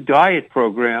your new diet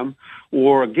program,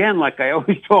 or again, like I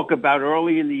always talk about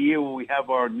early in the year when we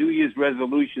have our New Year's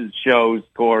resolutions shows,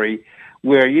 Corey,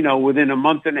 where, within a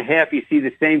month and a half you see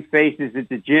the same faces at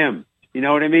the gym. You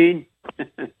know what I mean?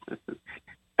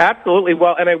 Absolutely.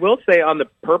 Well, and I will say on the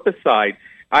purpose side,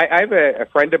 I have a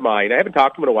friend of mine. I haven't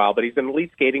talked to him in a while, but he's an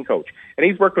elite skating coach. And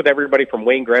he's worked with everybody from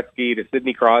Wayne Gretzky to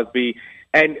Sidney Crosby.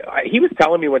 And he was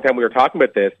telling me one time we were talking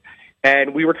about this,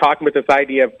 and we were talking about this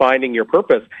idea of finding your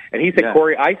purpose. And he said, yeah.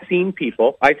 Corey, I've seen kids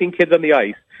on the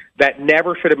ice that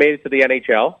never should have made it to the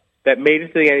NHL, that made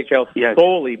it to the NHL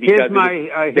solely because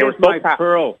they were so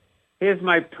pearl. Here's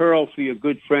my pearl for your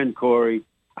good friend, Corey.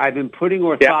 I've been putting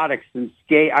orthotics in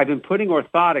skates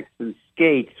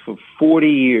for 40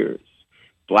 years.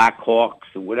 Blackhawks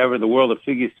and whatever, the world of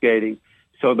figure skating.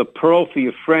 So the pearl for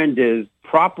your friend is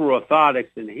proper orthotics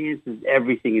enhances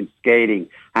everything in skating.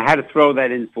 I had to throw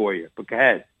that in for you, but go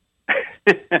ahead.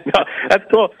 No, that's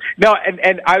cool. No,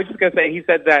 and I was just going to say, he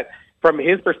said that from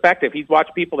his perspective, he's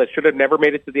watched people that should have never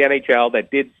made it to the NHL that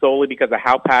did solely because of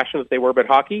how passionate they were about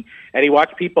hockey, and he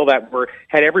watched people that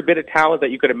had every bit of talent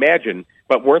that you could imagine,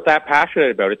 but weren't that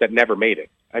passionate about it that never made it.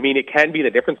 I mean, it can be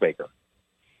the difference maker.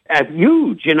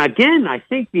 Huge, and again, I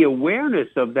think the awareness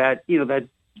of that,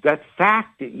 that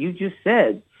fact that you just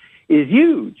said, is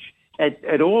huge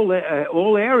at all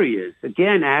areas.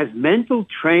 Again, as mental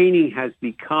training has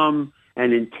become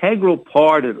an integral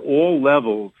part at all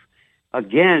levels.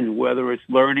 Again, whether it's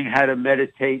learning how to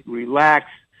meditate, relax,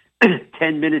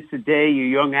 10 minutes a day, your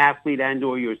young athlete and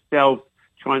or yourself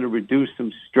trying to reduce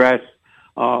some stress,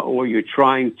 or you're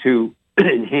trying to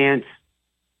enhance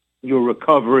your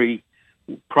recovery,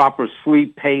 proper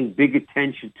sleep, paying big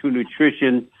attention to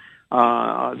nutrition.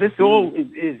 This all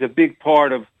is a big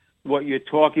part of what you're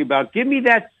talking about. Give me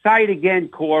that site again,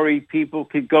 Corey. People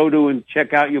could go to and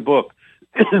check out your book.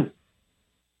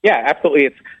 Yeah, absolutely.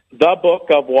 It's The Book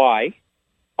of Why.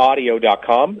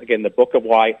 Audio.com. Again, the Book of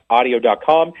Why,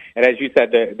 audio.com. And as you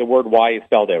said, the word why is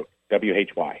spelled out,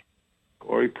 W-H-Y.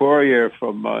 Corey Poirier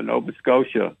from Nova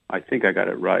Scotia. I think I got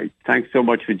it right. Thanks so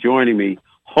much for joining me.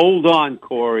 Hold on,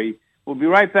 Corey. We'll be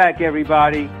right back,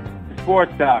 everybody. The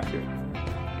Sports Doctor.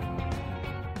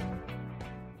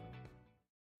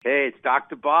 Hey, it's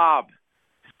Dr. Bob.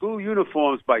 School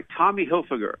Uniforms by Tommy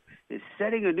Hilfiger is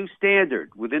setting a new standard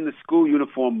within the school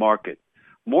uniform market.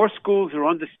 More schools are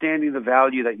understanding the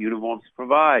value that uniforms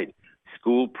provide,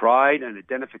 school pride and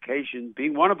identification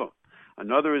being one of them.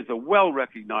 Another is the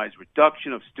well-recognized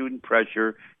reduction of student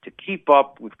pressure to keep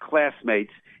up with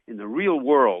classmates in the real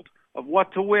world of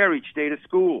what to wear each day to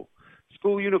school.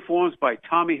 School Uniforms by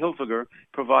Tommy Hilfiger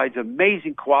provides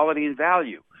amazing quality and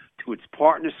value to its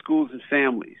partner schools and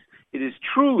families. It is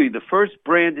truly the first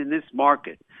brand in this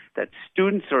market that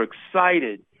students are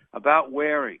excited about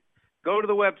wearing. Go to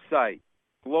the website,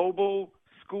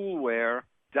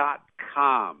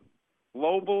 globalschoolwear.com.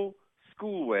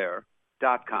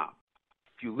 globalschoolwear.com.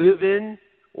 If you live in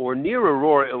or near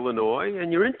Aurora, Illinois,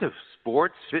 and you're into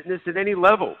sports, fitness at any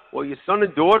level, or your son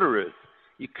and daughter is,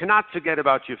 you cannot forget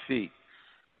about your feet.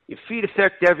 Your feet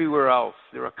affect everywhere else.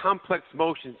 There are complex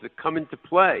motions that come into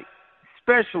play,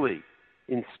 especially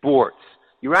in sports.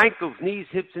 Your ankles, knees,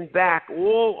 hips, and back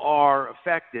all are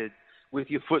affected with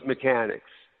your foot mechanics.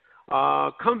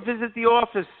 Come visit the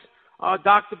office,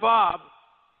 Dr. Bob,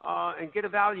 and get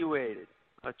evaluated.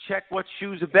 Check what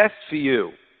shoes are best for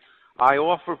you. I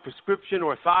offer prescription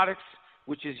orthotics,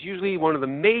 which is usually one of the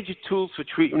major tools for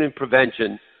treatment and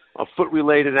prevention of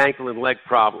foot-related ankle and leg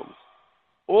problems.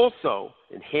 Also,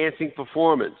 enhancing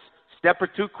performance. Step or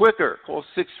two quicker. Call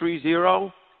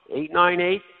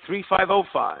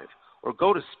 630-898-3505 or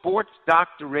go to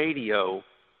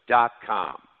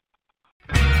sportsdoctorradio.com.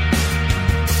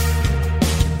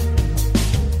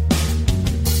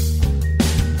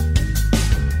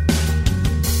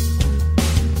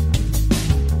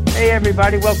 Hey,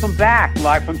 everybody. Welcome back.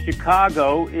 Live from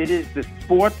Chicago. It is the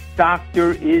Sports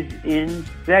Doctor is In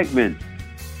segment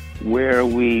where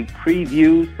we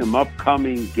preview some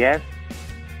upcoming guests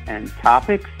and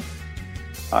topics.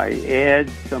 I add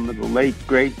some of the late,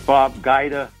 great Bob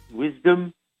Guida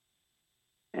wisdom,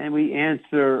 and we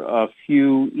answer a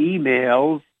few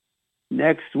emails.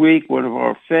 Next week, one of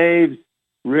our faves,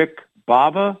 Rick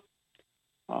Baba.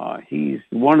 He's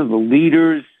one of the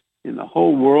leaders in the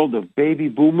whole world of baby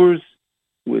boomers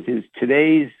with his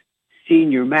Today's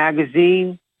Senior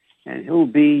magazine, and he'll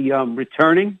be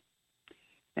returning.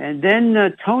 And then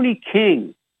Tony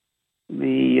King,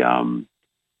 the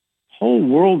whole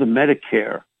world of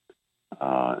Medicare.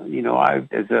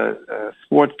 As a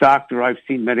sports doctor, I've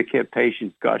seen Medicare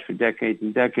patients, for decades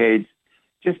and decades,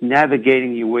 just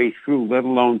navigating your way through, let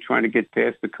alone trying to get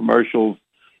past the commercials.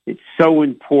 It's so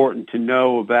important to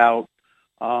know about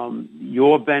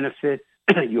your benefits,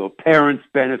 your parents'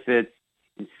 benefits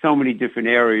in so many different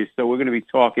areas. So we're going to be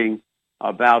talking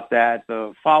about that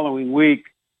the following week.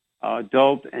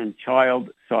 Adult and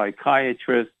child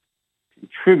psychiatrist,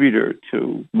 contributor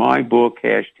to my book,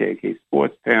 #Hey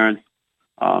Sports Parents,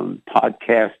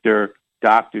 podcaster,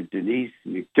 Dr. Denise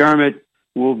McDermott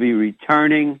will be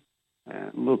returning.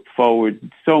 Look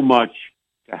forward so much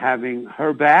to having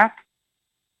her back.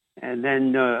 And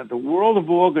then the world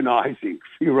of organizing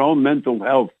for your own mental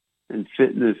health and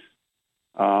fitness.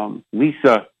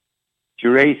 Lisa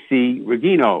Geraci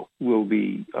Regino will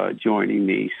be joining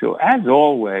me. So as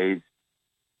always,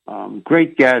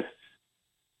 great guests,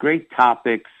 great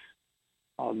topics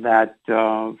that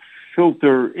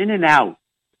filter in and out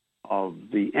of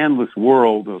the endless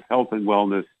world of health and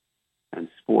wellness and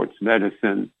sports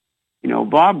medicine.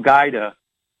 Bob Guida,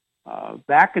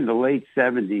 back in the late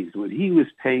 70s, when he was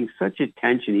paying such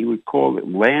attention, he would call it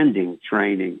landing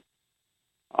training,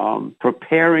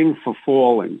 preparing for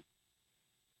falling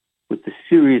with the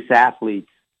serious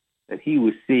athletes that he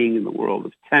was seeing in the world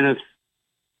of tennis,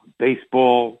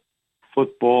 baseball,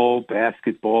 football,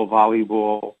 basketball,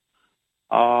 volleyball,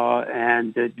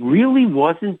 and it really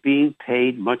wasn't being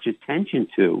paid much attention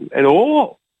to at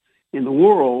all in the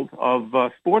world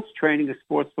of sports training and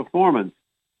sports performance.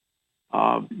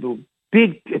 The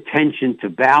big attention to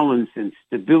balance and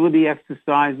stability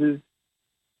exercises,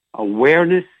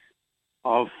 awareness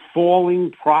of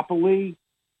falling properly,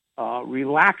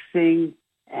 relaxing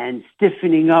and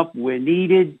stiffening up where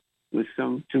needed, with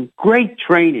some great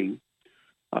training.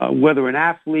 Whether an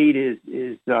athlete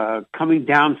is coming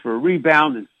down for a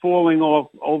rebound and falling off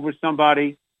over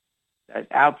somebody, that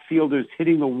outfielder's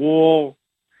hitting the wall,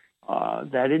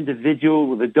 that individual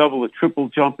with a double or triple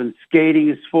jump and skating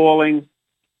is falling,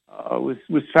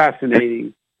 was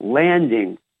fascinating.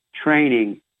 Landing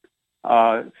training.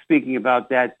 Speaking about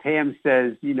that, Pam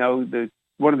says,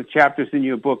 one of the chapters in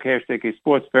your book, #A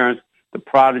Sports Parents, the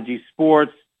prodigy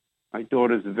sports. My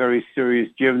daughter's a very serious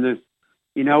gymnast.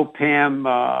 Pam,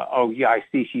 I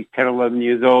see she's 10, 11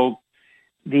 years old.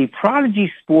 The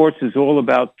prodigy sports is all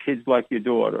about kids like your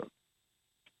daughter,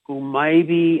 who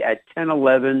maybe at 10,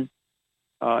 11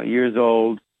 years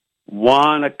old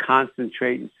want to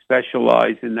concentrate and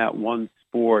specialize in that one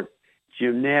sport.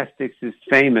 Gymnastics is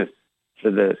famous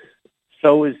for this.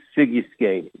 So is figure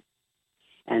skating.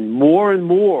 And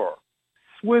more,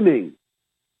 swimming,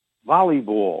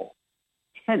 volleyball,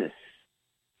 tennis,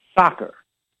 soccer.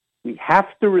 We have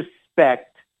to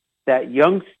respect that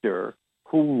youngster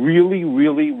who really,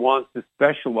 really wants to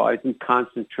specialize and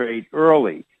concentrate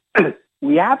early.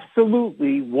 We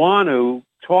absolutely want to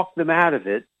talk them out of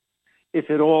it, if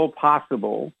at all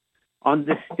possible,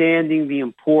 understanding the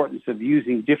importance of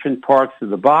using different parts of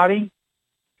the body,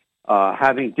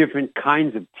 having different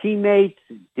kinds of teammates,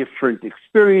 different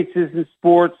experiences in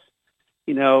sports.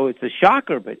 It's a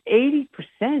shocker, but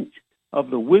 80% of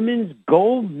the women's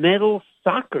gold medal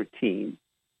soccer team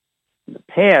in the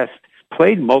past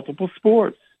played multiple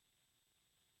sports.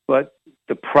 But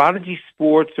the prodigy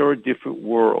sports are a different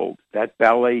world. That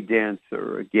ballet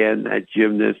dancer, again, that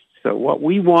gymnast. So what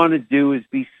we want to do is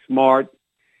be smart.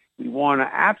 We want to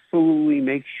absolutely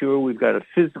make sure we've got a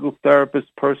physical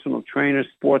therapist, personal trainer,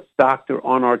 sports doctor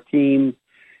on our team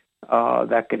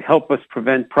that can help us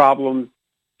prevent problems,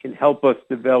 can help us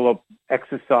develop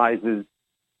exercises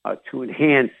to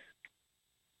enhance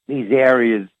these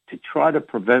areas to try to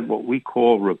prevent what we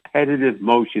call repetitive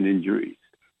motion injuries.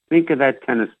 Think of that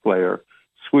tennis player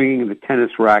swinging the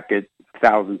tennis racket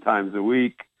 1,000 times a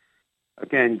week.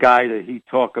 Again, Guida, he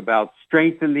talk about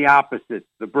strengthen the opposites,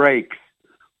 the breaks,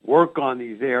 work on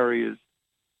these areas.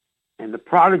 And the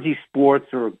prodigy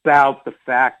sports are about the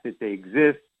fact that they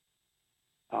exist,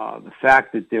 the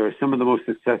fact that there are some of the most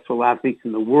successful athletes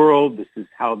in the world. This is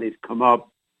how they've come up.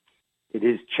 It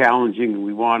is challenging, and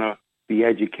we want to be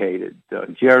educated.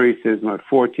 Jerry says my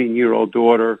 14-year-old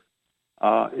daughter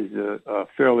is a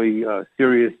fairly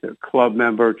serious club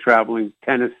member, traveling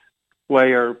tennis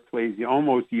player, plays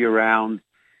almost year-round.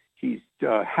 She's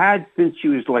had since she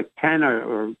was like 10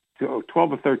 or 12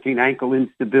 or 13 ankle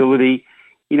instability.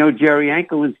 Jerry,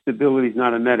 ankle instability is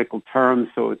not a medical term,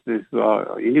 so it's this,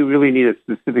 you really need a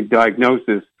specific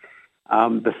diagnosis.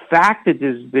 The fact that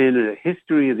there's been a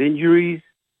history of injuries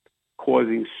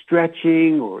causing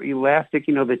stretching or elastic,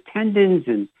 the tendons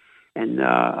and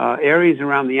areas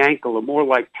around the ankle are more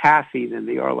like taffy than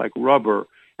they are like rubber.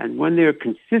 And when they're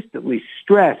consistently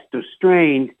stressed or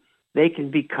strained, they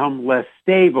can become less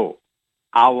stable,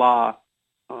 a la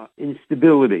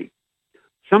instability.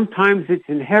 Sometimes it's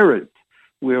inherent,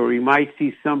 where we might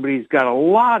see somebody's got a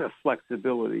lot of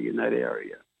flexibility in that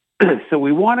area. So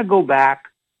we want to go back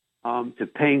to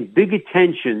paying big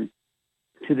attention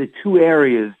to the two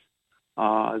areas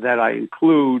that I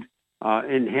include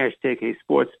in #A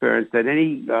Sports Parents that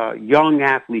any young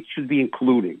athlete should be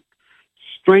including.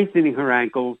 Strengthening her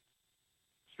ankles,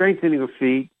 strengthening her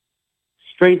feet,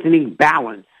 strengthening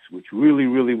balance, which really,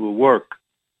 really will work,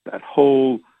 that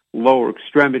whole lower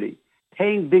extremity.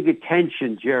 Paying big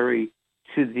attention, Jerry,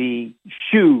 to the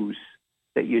shoes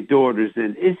that your daughter's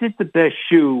in. Is it the best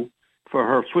shoe for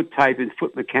her foot type and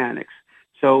foot mechanics?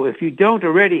 So if you don't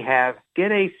already have,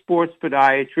 get a sports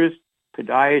podiatrist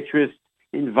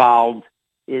involved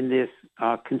in this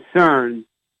concern.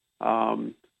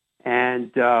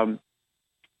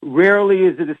 Rarely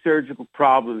is it a surgical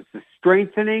problem. It's a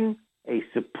strengthening, a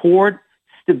support,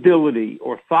 stability.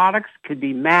 Orthotics could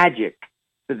be magic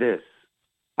for this.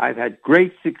 I've had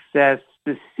great success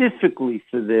specifically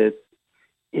for this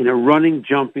in a running,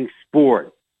 jumping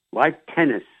sport like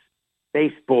tennis,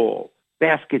 baseball,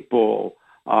 basketball,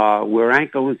 where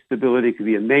ankle instability could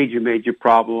be a major, major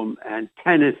problem. And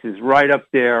tennis is right up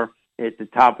there at the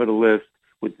top of the list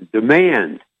with the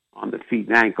demand on the feet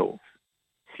and ankles.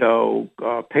 So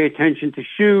pay attention to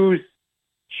shoes.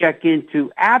 Check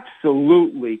into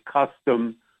absolutely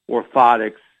custom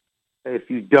orthotics if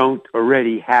you don't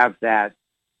already have that.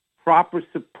 Proper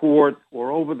support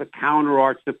or over-the-counter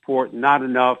arch support, not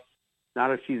enough.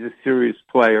 Not if she's a serious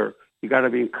player. You got to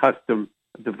be in custom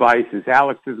devices.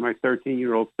 Alex is my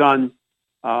 13-year-old son,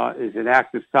 is an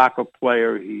active soccer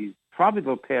player. He's probably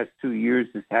the past 2 years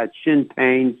has had shin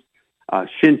pains,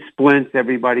 shin splints,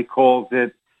 everybody calls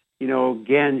it. You know,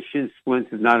 again, shin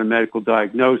splints is not a medical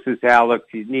diagnosis, Alex.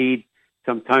 You need,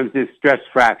 sometimes there's stress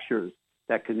fractures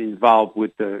that can be involved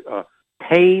with the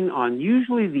pain on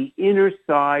usually the inner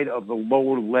side of the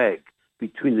lower leg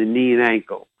between the knee and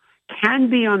ankle. Can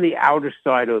be on the outer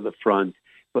side of the front,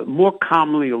 but more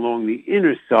commonly along the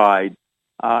inner side,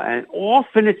 and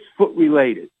often it's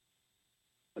foot-related.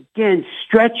 Again,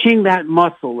 stretching that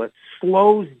muscle that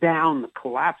slows down the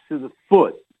collapse of the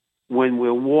foot when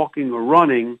we're walking or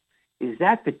running is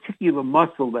that particular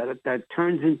muscle that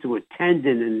turns into a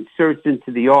tendon and inserts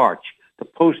into the arch, the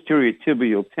posterior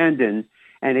tibial tendon.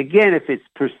 And again, if it's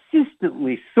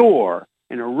persistently sore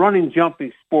in a running,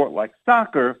 jumping sport like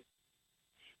soccer,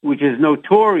 which is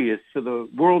notorious for the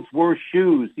world's worst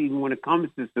shoes, even when it comes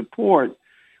to support,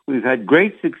 we've had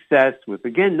great success with,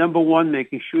 again, number one,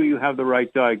 making sure you have the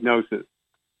right diagnosis.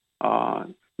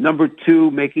 Number two,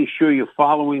 making sure you're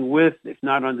following with, if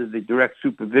not under the direct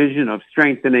supervision of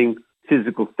strengthening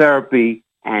physical therapy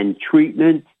and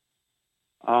treatment.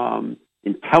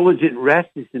 Intelligent rest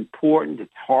is important.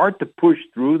 It's hard to push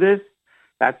through this.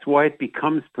 That's why it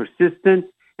becomes persistent.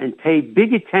 And pay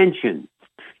big attention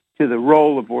to the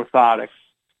role of orthotics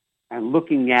and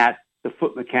looking at the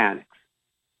foot mechanics.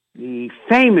 The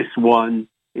famous one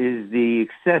is the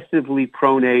excessively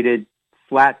pronated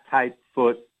flat type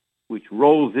foot, which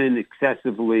rolls in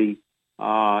excessively,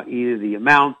 either the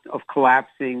amount of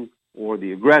collapsing or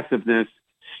the aggressiveness,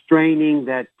 straining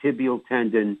that tibial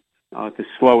tendon to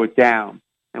slow it down.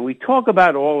 And we talk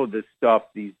about all of this stuff,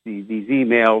 these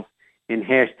emails, in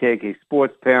hashtag Hey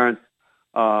Sports Parents,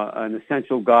 an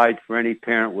essential guide for any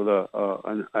parent with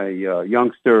a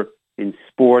youngster in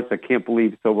sports. I can't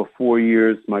believe it's over 4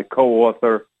 years. My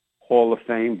co-author, Hall of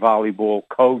Fame volleyball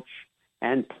coach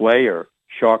and player,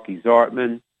 Sharky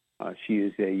Zartman. She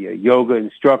is a yoga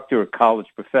instructor, a college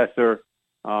professor,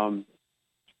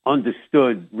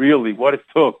 understood really what it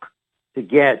took to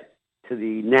get to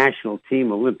the national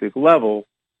team Olympic level,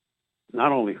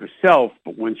 not only herself,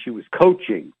 but when she was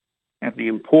coaching, and the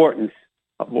importance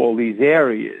of all these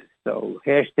areas. So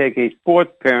hashtag Hey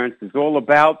Sports Parents is all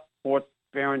about sports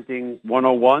parenting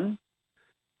 101,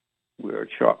 where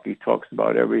Sharky talks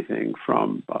about everything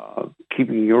from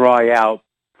keeping your eye out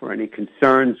for any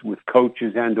concerns with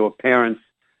coaches and or parents,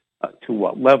 to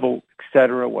what level,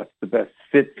 etc., what's the best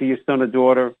fit for your son or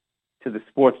daughter, to the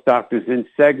Sports Doctors In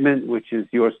segment, which is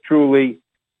yours truly,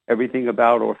 everything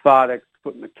about orthotics,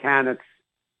 foot mechanics,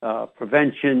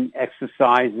 prevention,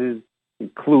 exercises,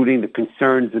 including the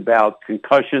concerns about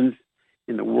concussions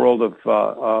in the world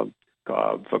of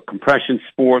compression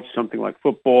sports, something like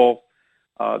football.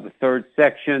 The third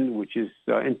section, which is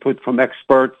input from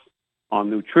experts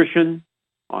on nutrition,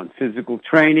 on physical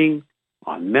training,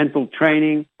 on mental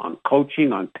training, on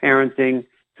coaching, on parenting,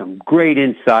 some great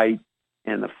insight.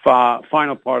 And the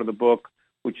final part of the book,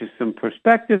 which is some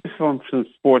perspectives from some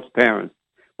sports parents.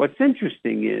 What's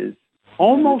interesting is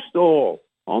almost all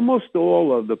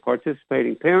of the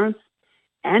participating parents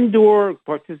and or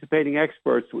participating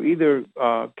experts were either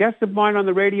guests of mine on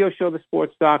the radio show, The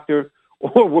Sports Doctor,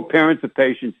 or were parents of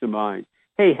patients of mine.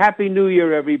 Hey, Happy New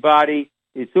Year, everybody.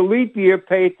 It's a leap year.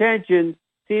 Pay attention.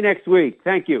 See you next week.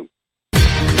 Thank you.